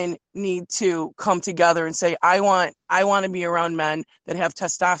women need to come together and say, I want to be around men that have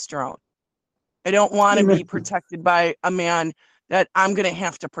testosterone. I don't want to be protected by a man that I'm going to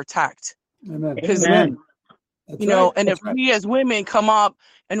have to protect. Amen. Because, Amen. and if we as women come up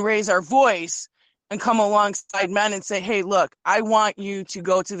and raise our voice and come alongside men and say, hey, look, I want you to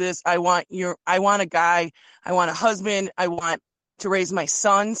go to this. I want a guy. I want a husband. I want to raise my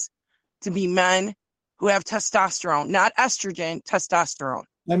sons to be men who have testosterone, not estrogen, testosterone.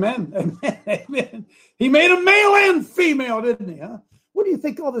 Amen. Amen. Amen. He made a male and female, didn't he? Huh? What do you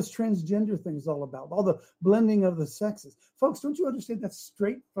think all this transgender thing is all about? All the blending of the sexes. Folks, don't you understand that's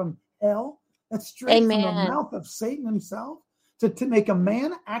straight from hell? That's straight from the mouth of Satan himself to make a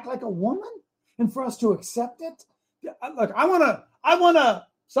man act like a woman and for us to accept it. Look, I want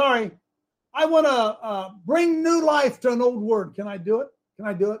to bring new life to an old word. Can I do it?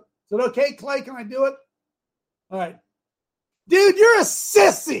 Is it okay, Clay? Can I do it? All right. Dude, you're a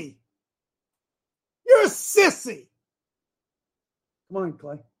sissy. You're a sissy. Come on,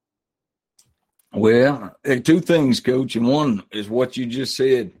 Clay. Well, there are two things, Coach, and one is what you just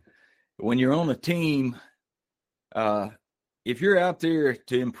said. When you're on a team, if you're out there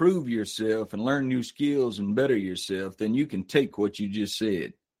to improve yourself and learn new skills and better yourself, then you can take what you just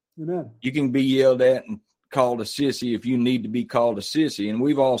said. Amen. You can be yelled at and called a sissy if you need to be called a sissy, and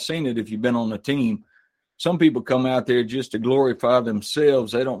we've all seen it if you've been on a team. Some people come out there just to glorify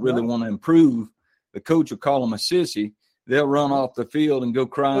themselves. They don't really want to improve. The coach will call them a sissy. They'll run off the field and go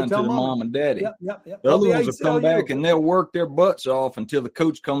crying to their mom and daddy. Yep. The other ones will come back and they'll work their butts off until the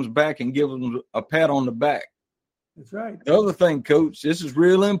coach comes back and gives them a pat on the back. That's right. The other thing, Coach, this is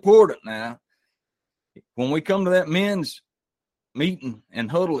real important now. When we come to that men's meeting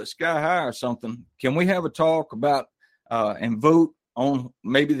and huddle at Sky High or something, can we have a talk about and vote on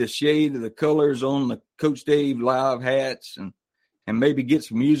maybe the shade of the colors on the Coach Dave live hats and maybe get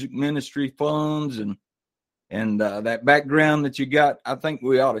some music ministry funds and that background that you got? I think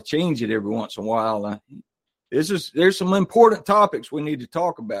we ought to change it every once in a while. There's some important topics we need to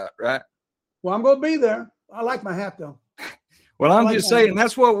talk about, right? Well, I'm going to be there. I like my hat though. Well, I'm just saying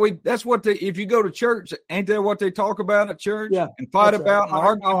if you go to church, ain't that what they talk about at church? Yeah. And fight about and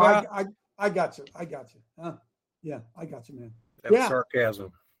argue about? I got you. Huh? Yeah, I got you, man. That was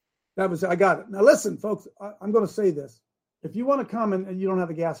sarcasm. I got it. Now listen, folks, I'm going to say this. If you want to come and you don't have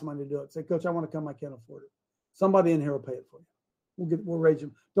the gas money to do it, say, Coach, I want to come. I can't afford it. Somebody in here will pay it for you. We'll raise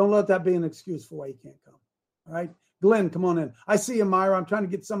him. Don't let that be an excuse for why you can't come. All right. Glenn, come on in. I see you, Myra. I'm trying to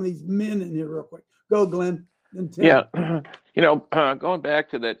get some of these men in here real quick. Go, Glenn. Yeah. Going back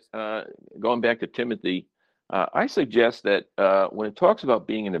to Timothy, I suggest that when it talks about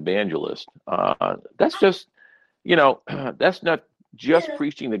being an evangelist, that's just, that's not just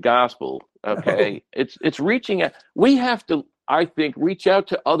preaching the gospel. Okay. It's reaching out. We have to, I think, reach out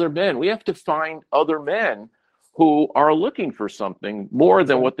to other men. We have to find other men who are looking for something more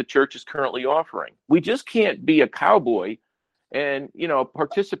than what the church is currently offering. We just can't be a cowboy and,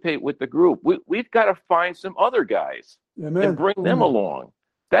 participate with the group. We've got to find some other guys and bring them along.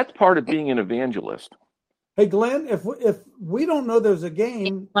 That's part of being an evangelist. Hey, Glenn, if we don't know there's a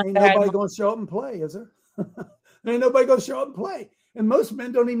game, ain't nobody going to show up and play, is there? Ain't nobody going to show up and play. And most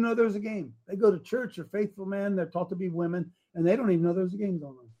men don't even know there's a game. They go to church, they're faithful men, they're taught to be women, and they don't even know there's a game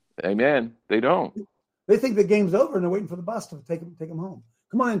going on. Amen. They don't. They think the game's over and they're waiting for the bus to take them home.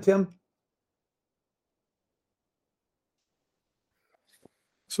 Come on in, Tim.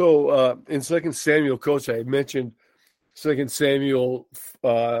 So in 2 Samuel, Coach, I had mentioned 2 Samuel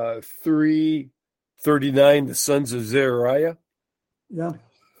 3:39, the sons of Zeruiah. Yeah.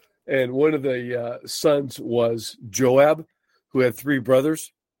 And one of the sons was Joab, who had three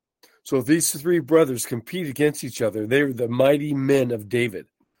brothers. So if these three brothers compete against each other, they were the mighty men of David.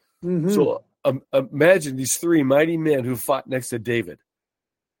 Mm-hmm. So imagine these three mighty men who fought next to David.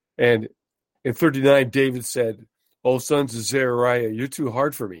 And in 39, David said, "O sons of Zeruiah, you're too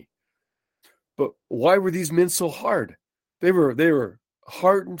hard for me." But why were these men so hard? They were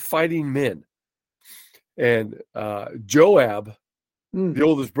hardened fighting men. And Joab, the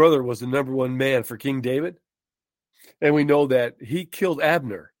oldest brother, was the number one man for King David. And we know that he killed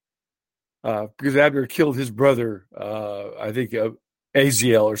Abner. because Abner killed his brother, I think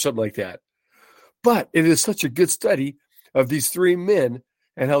Aziel or something like that. But it is such a good study of these three men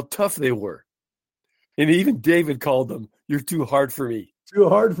and how tough they were. And even David called them, "You're too hard for me." Too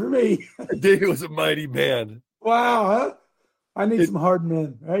hard for me. David was a mighty man. Wow, huh? I need some hard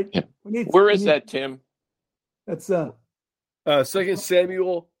men, right? Where is that, Tim? That's 2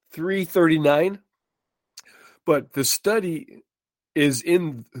 Samuel 3:39. But the study is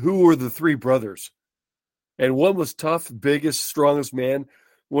in who were the three brothers. And one was tough, biggest, strongest man.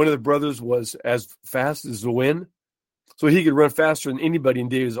 One of the brothers was as fast as the wind. So he could run faster than anybody in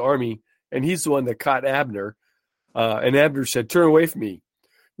David's army. And he's the one that caught Abner. And Abner said, "Turn away from me,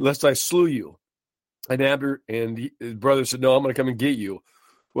 lest I slew you." And Abner and his brother said, "No, I'm going to come and get you."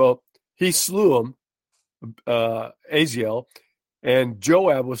 Well, he slew him, Aziel. And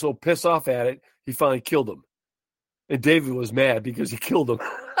Joab was so pissed off at it, he finally killed him. And David was mad because he killed him.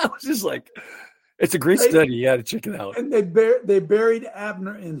 I was just like, it's a great study. You got to check it out. And they buried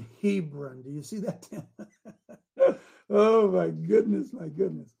Abner in Hebron. Do you see that, Tim? Oh, my goodness.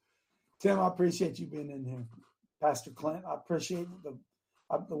 Tim, I appreciate you being in here. Pastor Clint, I appreciate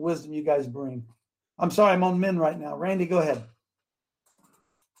the wisdom you guys bring. I'm sorry, I'm on men right now. Randy, go ahead.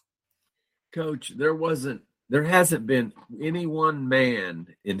 Coach, there hasn't been any one man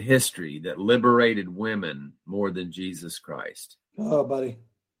in history that liberated women more than Jesus Christ. Oh, buddy.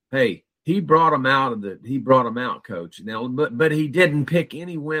 Hey, he brought them out, Coach. Now, but he didn't pick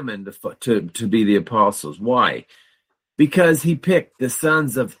any women to be the apostles. Why? Because he picked the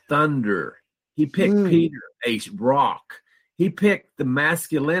sons of thunder. He picked Peter, a rock. He picked the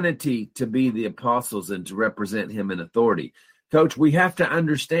masculinity to be the apostles and to represent him in authority. Coach, we have to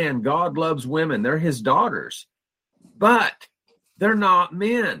understand God loves women. They're his daughters, but they're not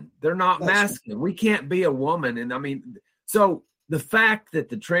men. They're not masculine. We can't be a woman. And I mean, so the fact that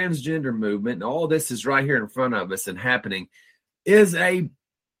the transgender movement and all this is right here in front of us and happening is a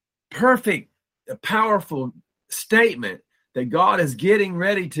perfect, powerful statement that God is getting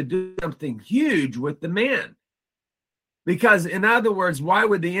ready to do something huge with the men. Because, in other words, why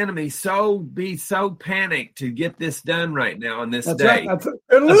would the enemy be so panicked to get this done right now on this day? Right.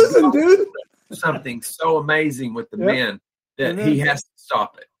 They're losing, dude. Something so amazing with the men that he has to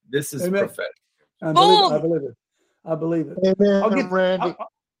stop it. This is prophetic. I believe it. Amen,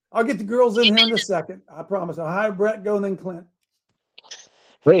 I'll get the girls in here in a second. I promise. I'll hire Brett, go, and then Clint.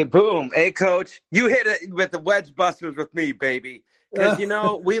 Hey, boom. Hey, Coach, you hit it with the wedge busters with me, baby. Because,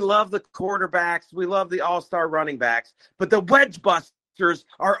 we love the quarterbacks. We love the all-star running backs. But the wedge busters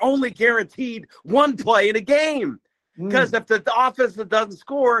are only guaranteed one play in a game. Because if the offense doesn't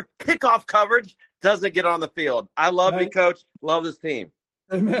score, kickoff coverage doesn't get on the field. I love you, Coach. Love this team.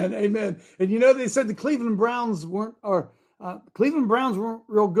 Amen. And, they said the Cleveland Browns weren't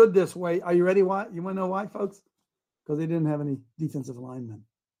real good this way. Are you ready? Why? You want to know why, folks? Because they didn't have any defensive linemen.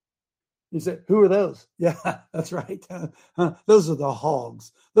 You said, who are those? Yeah, that's right. Those are the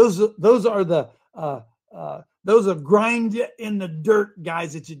hogs. Those are grind you in the dirt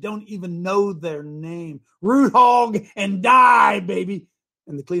guys that you don't even know their name. Root hog and die, baby.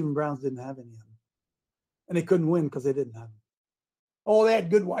 And the Cleveland Browns didn't have any of them. And they couldn't win because they didn't have them. Oh, they had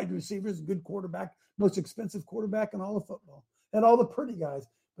good wide receivers, good quarterback, most expensive quarterback in all of football. And all the pretty guys,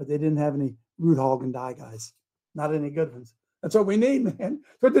 but they didn't have any root hog and die guys. Not any good ones. That's what we need, man. That's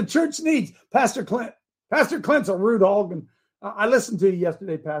what the church needs. Pastor Clint. Pastor Clint's a rude hog. And I listened to you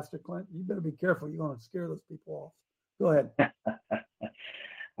yesterday, Pastor Clint. You better be careful. You're going to scare those people off. Go ahead.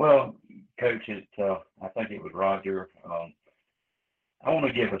 Well, Coach, I think it was Roger. I want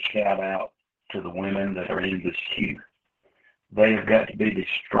to give a shout out to the women that are in this queue. They have got to be the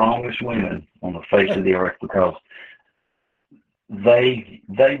strongest women on the face of the earth because they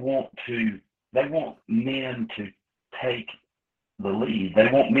want men to take the lead. They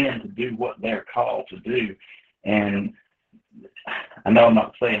want men to do what they're called to do. And I know I'm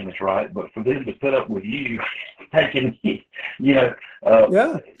not saying this right, but for them to put up with you taking, they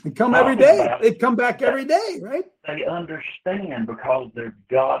come every day. They come back every day, right? They understand because they're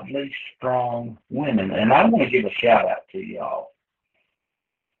godly, strong women. And I want to give a shout out to y'all.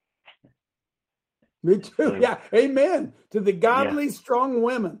 Me too. Yeah. Amen. To the godly, strong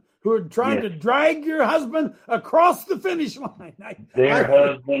women who are trying to drag your husband across the finish line. Their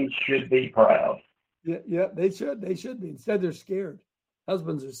husbands should be proud. Yeah, they should. They should be. Instead, they're scared.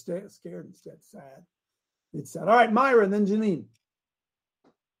 Husbands are scared instead. Sad. It's sad. All right, Myra, and then Janine.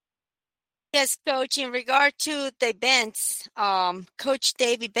 Yes, Coach. In regard to the events, Coach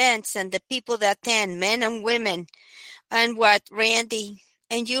Davey Benz and the people that attend, men and women, and what Randy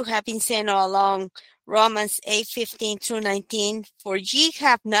and you have been saying all along, Romans 8:15-19, for ye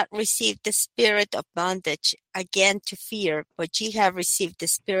have not received the spirit of bondage again to fear, but ye have received the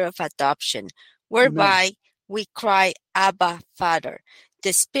spirit of adoption, whereby we cry, Abba, Father.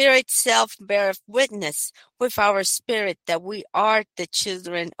 The Spirit self beareth witness with our spirit that we are the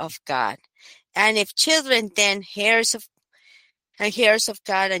children of God. And if children, then heirs of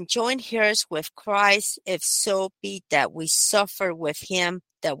God, and joint heirs with Christ, if so be that we suffer with him,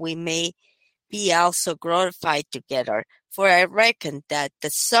 that we may be also glorified together. For I reckon that the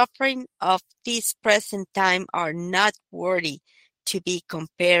suffering of this present time are not worthy to be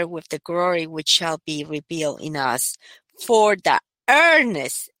compared with the glory which shall be revealed in us. For the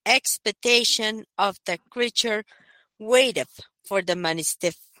earnest expectation of the creature waiteth for the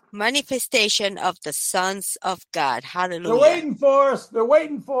manifestation of the sons of God. Hallelujah. They're waiting for us. They're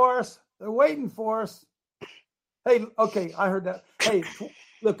waiting for us. They're waiting for us. Hey, okay, I heard that. Hey,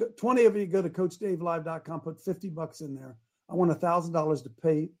 look, 20 of you go to CoachDaveLive.com, put $50 in there. I want $1,000 to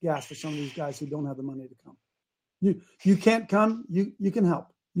pay gas for some of these guys who don't have the money to come. You can't come, you can help.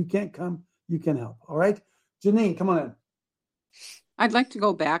 You can't come, you can help. All right? Janine, come on in. I'd like to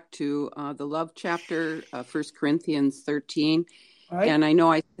go back to the love chapter, 1 Corinthians 13. Right. And I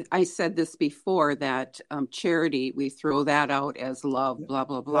know I said this before, that charity, we throw that out as love, blah,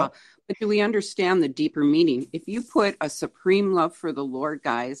 blah, blah. Yep. But do we understand the deeper meaning? If you put a supreme love for the Lord,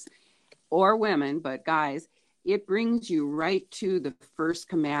 guys, or women, but guys, it brings you right to the first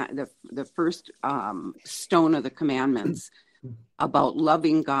command, the first stone of the commandments about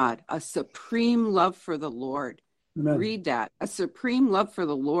loving God, a supreme love for the Lord. Amen. Read that. A supreme love for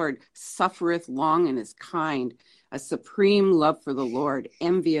the Lord suffereth long and is kind. A supreme love for the Lord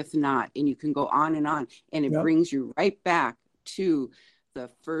envieth not. And you can go on, and it brings you right back to the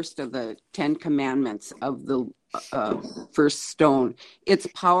first of the 10 commandments of the first stone. It's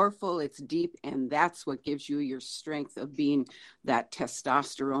powerful, it's deep, and that's what gives you your strength of being that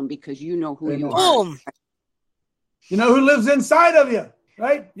testosterone, because you know who you are. You know who lives inside of you,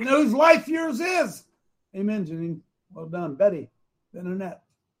 right? You know whose life yours is. Amen, Janine. Well done. Betty, Internet.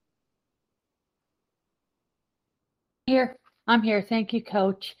 I'm here. Thank you,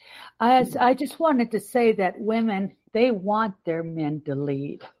 Coach. I just wanted to say that women, they want their men to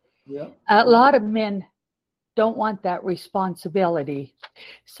lead. Yeah. A lot of men don't want that responsibility.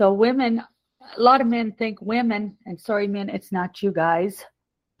 So a lot of men think women, and sorry, men, it's not you guys,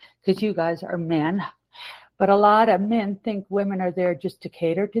 because you guys are men. But a lot of men think women are there just to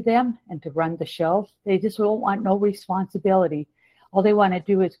cater to them and to run the show. They just don't want no responsibility. All they want to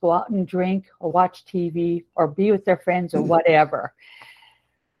do is go out and drink or watch TV or be with their friends or whatever.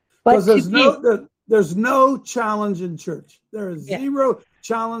 But there's no challenge in church. There is zero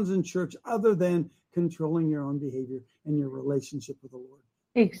challenge in church other than controlling your own behavior and your relationship with the Lord.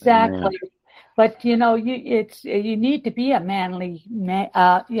 Exactly. Amen. But you need to be a manly man.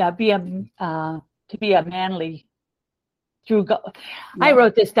 To be a manly through God. Yeah. I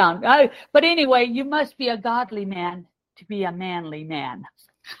wrote this down. But anyway, you must be a godly man to be a manly man.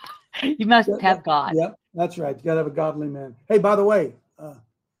 You must have God. Yep, that's right. You got to have a godly man. Hey, by the way, I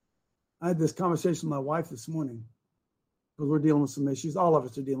had this conversation with my wife this morning because we're dealing with some issues. All of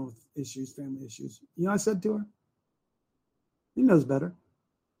us are dealing with issues, family issues. You know, I said to her, he knows better.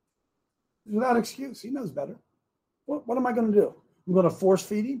 Without excuse, he knows better. What am I going to do? I'm going to force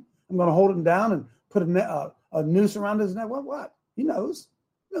feed him? I'm going to hold him down and put a noose around his neck? What? He knows.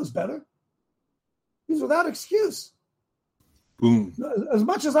 He knows better. He's without excuse. Boom. As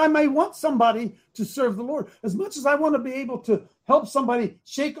much as I may want somebody to serve the Lord, as much as I want to be able to help somebody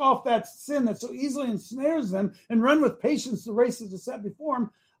shake off that sin that so easily ensnares them and run with patience the race that is set before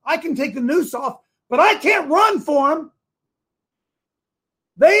them, I can take the noose off, but I can't run for them.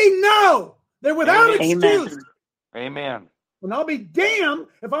 They know. They're without excuse. Amen. And I'll be damned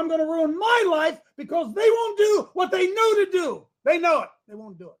if I'm going to ruin my life because they won't do what they know to do. They know it. They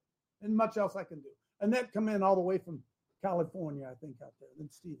won't do it. And much else I can do. Annette come in all the way from California, I think, out there. Then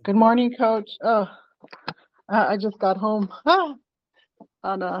Stephen. Good morning, Coach. I just got home on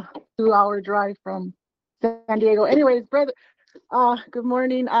a 2-hour drive from San Diego. Anyways, brother, good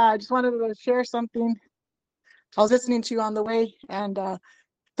morning. I just wanted to share something. I was listening to you on the way, and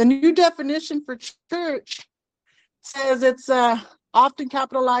the new definition for church says it's often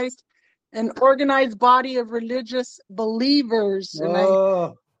capitalized an organized body of religious believers. And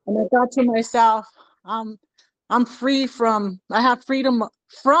I thought to myself, I'm free from, I have freedom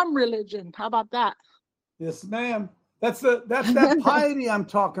from religion. How about that? Yes, ma'am. That's that piety I'm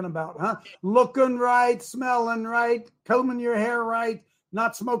talking about, huh? Looking right, smelling right, combing your hair right,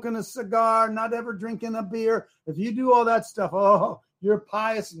 not smoking a cigar, not ever drinking a beer. If you do all that stuff, you're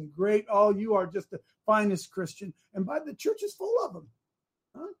pious and great. Oh, you are just the finest Christian. And by the church is full of them.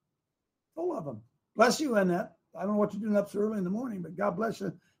 Huh? Full of them. Bless you, Annette. I don't know what you're doing up so early in the morning, but God bless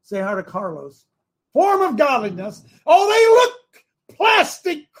you. Say hi to Carlos. Form of godliness. Oh, they look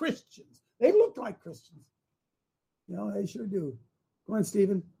plastic Christians. They look like Christians. You know, they sure do. Go ahead,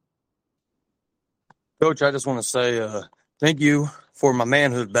 Stephen. Coach, I just want to say thank you for my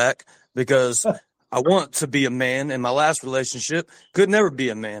manhood back, because I want to be a man. In my last relationship, could never be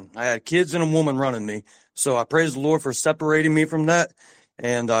a man. I had kids and a woman running me. So I praise the Lord for separating me from that.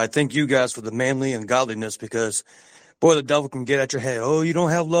 And I thank you guys for the manly and godliness, because, boy, the devil can get at your head. Oh, you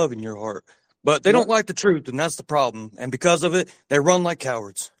don't have love in your heart. But they don't like the truth, and that's the problem. And because of it, they run like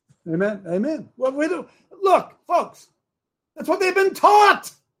cowards. Amen. Amen. Well, we do. Look, folks, that's what they've been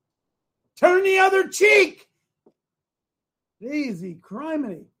taught. Turn the other cheek. Easy,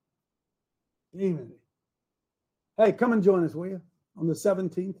 criminy. Amen. Hey, come and join us, will you? On the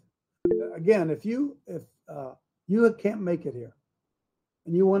 17th. Again, if you can't make it here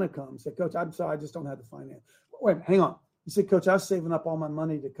and you want to come, say, Coach, I'm sorry, I just don't have the finance. Wait, hang on. You say, Coach, I was saving up all my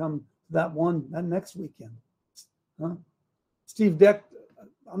money to come to that next weekend. Huh? Steve Deck,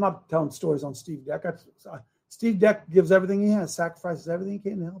 I'm not telling stories on Steve Deck. Steve Deck gives everything he has, sacrifices everything he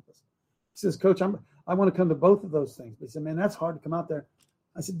can to help us. He says, Coach, I want to come to both of those things. But he said, man, that's hard to come out there.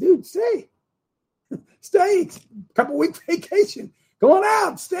 I said, dude, stay. Stay. A couple weeks vacation. Go on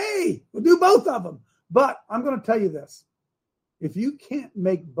out. Stay. We'll do both of them. But I'm going to tell you this. If you can't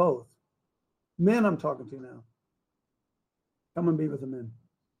make both, men I'm talking to now, come and be with the men.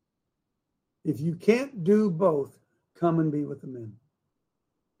 If you can't do both, come and be with the men.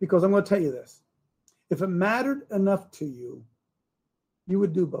 Because I'm going to tell you this. If it mattered enough to you, you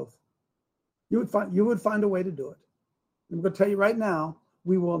would do both. You would find a way to do it. I'm going to tell you right now,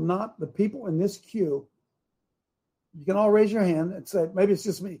 we will not, the people in this queue, you can all raise your hand and say, maybe it's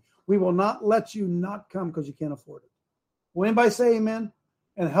just me. We will not let you not come because you can't afford it. Will anybody say amen?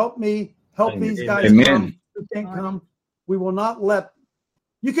 And help me, help these guys come who can't come. We will not let,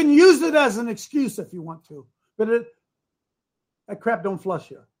 you can use it as an excuse if you want to, but that crap don't flush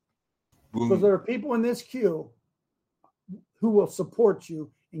here. Because there are people in this queue who will support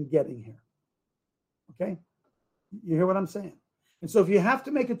you in getting here. Okay? You hear what I'm saying? And so if you have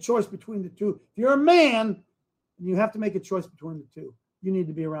to make a choice between the two, if you're a man and you have to make a choice between the two, you need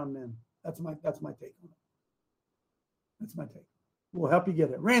to be around men. That's my take on it. That's my take. We'll help you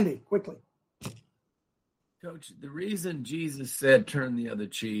get it. Randy, quickly. Coach, the reason Jesus said turn the other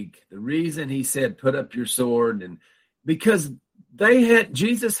cheek, the reason he said put up your sword, and because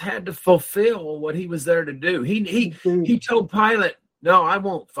Jesus had to fulfill what he was there to do. He told Pilate, no, I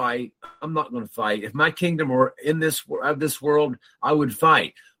won't fight. I'm not going to fight. If my kingdom were in this world, I would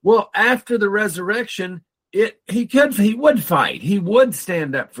fight. Well, after the resurrection, he would fight. He would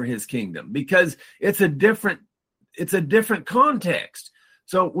stand up for his kingdom, because it's a different context.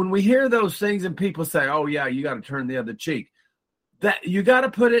 So when we hear those things and people say, oh yeah, you got to turn the other cheek, that you got to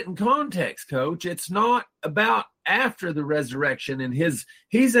put it in context, Coach. It's not about after the resurrection and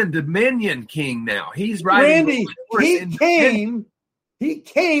he's a dominion king now. He's riding. Randy, he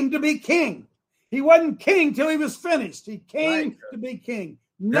came to be king. He wasn't king till he was finished. He came to be king.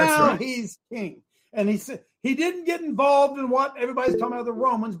 Now he's king. And he said he didn't get involved in what everybody's talking about the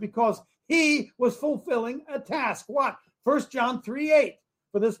Romans, because he was fulfilling a task. What? 1 John 3:8.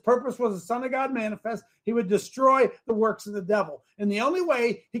 For this purpose was the Son of God manifest. He would destroy the works of the devil. And the only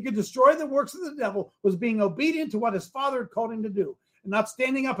way he could destroy the works of the devil was being obedient to what his Father had called him to do. And not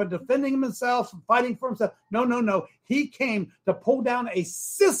standing up and defending himself and fighting for himself. No. He came to pull down a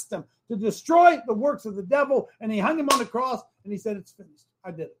system to destroy the works of the devil. And he hung him on the cross and he said, it's finished.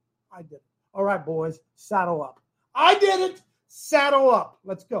 I did it. All right, boys, saddle up. I did it. Saddle up.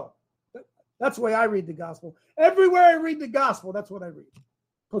 Let's go. That's the way I read the gospel. Everywhere I read the gospel, that's what I read.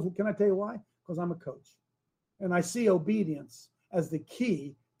 Because can I tell you why? Because I'm a coach. And I see obedience as the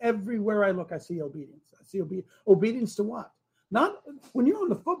key. Everywhere I look, I see obedience. I see obedience to what? Not when you're on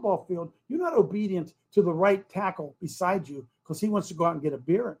the football field, you're not obedient to the right tackle beside you because he wants to go out and get a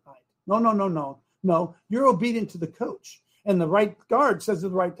beer at night. No, you're obedient to the coach. And the right guard says to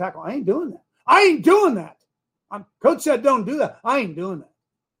the right tackle, I ain't doing that. Coach said don't do that. I ain't doing that.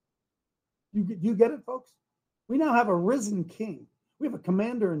 You get it, folks? We now have a risen king. We have a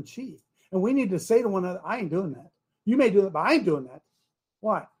commander in chief. And we need to say to one another, I ain't doing that. You may do that, but I ain't doing that.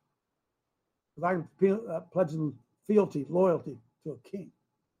 Why? Because I'm pledging fealty, loyalty to a king.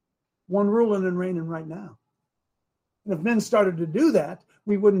 One ruling and reigning right now. And if men started to do that,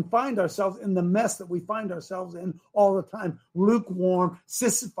 we wouldn't find ourselves in the mess that we find ourselves in all the time. Lukewarm,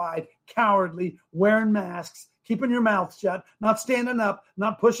 sissified, cowardly, wearing masks, keeping your mouth shut, not standing up,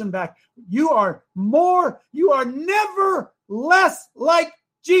 not pushing back. You are never less like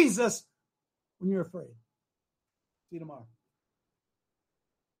Jesus when you're afraid. See you tomorrow.